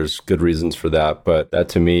maybe there's good reasons for that, but that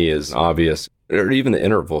to me is obvious. Or even the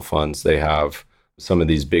interval funds they have. Some of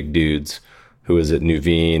these big dudes, who is it,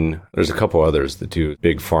 Nuveen? There's a couple others that do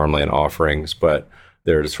big farmland offerings, but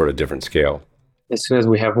they're at a sort of different scale. As soon as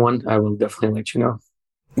we have one, I will definitely let you know.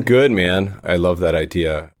 Good, man. I love that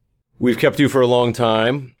idea. We've kept you for a long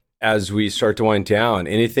time. As we start to wind down,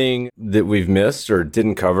 anything that we've missed or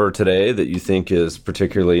didn't cover today that you think is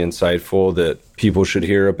particularly insightful that people should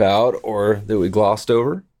hear about or that we glossed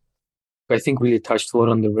over? I think really touched a lot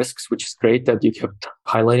on the risks, which is great that you kept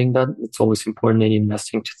highlighting that. It's always important in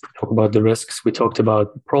investing to talk about the risks. We talked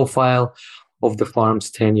about the profile of the farm's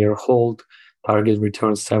 10-year hold, target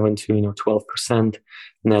return 7 to 12%,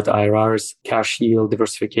 net IRRs, cash yield,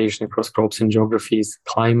 diversification across crops and geographies,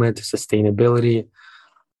 climate, sustainability,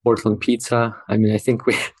 Portland pizza. I mean, I think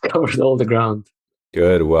we covered all the ground.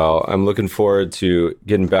 Good. Well, I'm looking forward to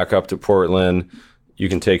getting back up to Portland. You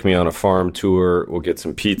can take me on a farm tour. We'll get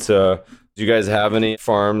some pizza. Do you guys have any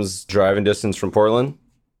farms driving distance from Portland?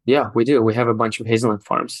 Yeah, we do. We have a bunch of hazelnut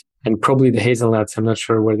farms. And probably the hazelnuts, I'm not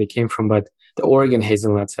sure where they came from, but the Oregon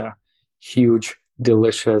hazelnuts are huge,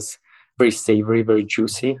 delicious, very savory, very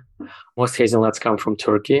juicy. Most hazelnuts come from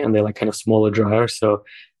Turkey and they're like kind of smaller, drier. So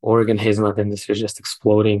Oregon hazelnut industry is just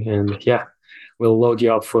exploding. And yeah, we'll load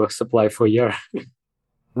you up for supply for a year.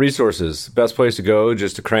 Resources, best place to go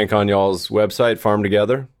just to crank on y'all's website,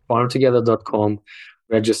 FarmTogether? FarmTogether.com.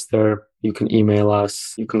 Register. You can email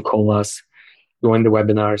us. You can call us. Join the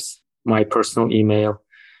webinars. My personal email,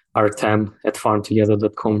 Artem at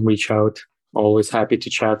FarmTogether.com. Reach out. Always happy to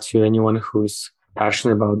chat to anyone who's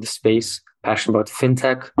passionate about the space, passionate about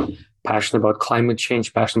fintech, passionate about climate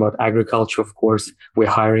change, passionate about agriculture, of course. We're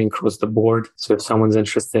hiring across the board. So if someone's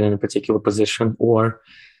interested in a particular position or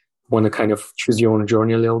want to kind of choose your own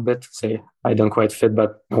journey a little bit, say, I don't quite fit,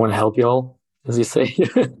 but I want to help you all, as you say.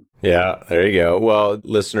 Yeah, there you go. Well,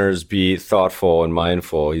 listeners, be thoughtful and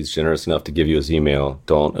mindful. He's generous enough to give you his email.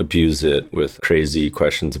 Don't abuse it with crazy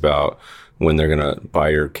questions about when they're going to buy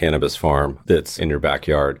your cannabis farm that's in your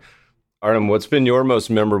backyard. Artem, what's been your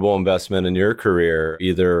most memorable investment in your career,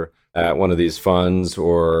 either at one of these funds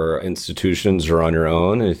or institutions or on your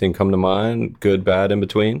own? Anything come to mind? Good, bad, in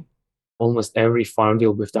between? Almost every farm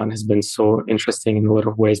deal we've done has been so interesting in a lot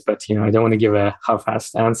of ways, but I don't want to give a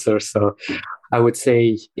half-assed answer. So I would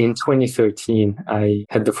say in 2013, I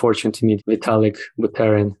had the fortune to meet Vitalik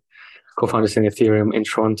Buterin, co-founders in Ethereum in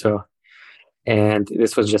Toronto. And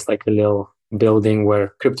this was just like a little building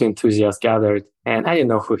where crypto enthusiasts gathered. And I didn't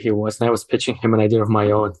know who he was. And I was pitching him an idea of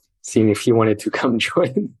my own, seeing if he wanted to come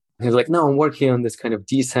join. He was like, no, I'm working on this kind of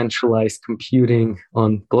decentralized computing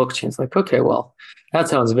on blockchain. It's like, okay, well, that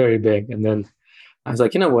sounds very big. And then I was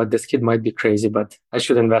like, you know what, this kid might be crazy, but I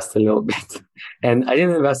should invest a little bit. And I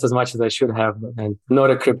didn't invest as much as I should have. And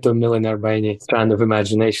not a crypto millionaire by any strand of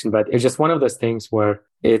imagination, but it's just one of those things where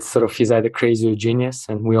it's sort of, he's either crazy or genius.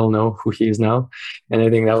 And we all know who he is now. And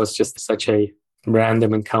I think that was just such a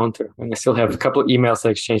random encounter. And I still have a couple of emails I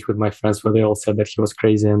exchanged with my friends where they all said that he was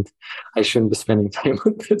crazy and I shouldn't be spending time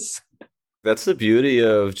on this. That's the beauty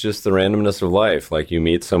of just the randomness of life. Like you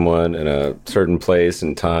meet someone in a certain place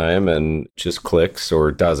and time and just clicks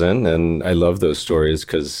or doesn't. And I love those stories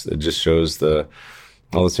because it just shows all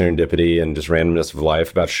the serendipity and just randomness of life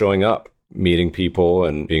about showing up, meeting people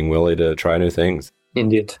and being willing to try new things.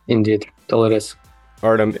 Indeed. All it is.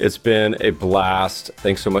 Artem, it's been a blast.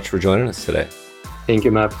 Thanks so much for joining us today. Thank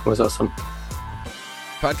you, Matt. It was awesome.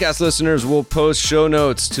 Podcast listeners will post show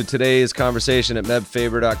notes to today's conversation at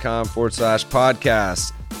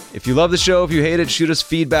mebfaber.com/podcast. If you love the show, if you hate it, shoot us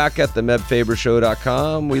feedback at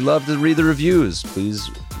themebfabershow.com. We love to read the reviews.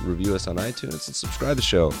 Please review us on iTunes and subscribe to the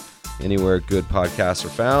show anywhere good podcasts are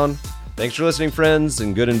found. Thanks for listening, friends,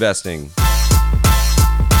 and good investing.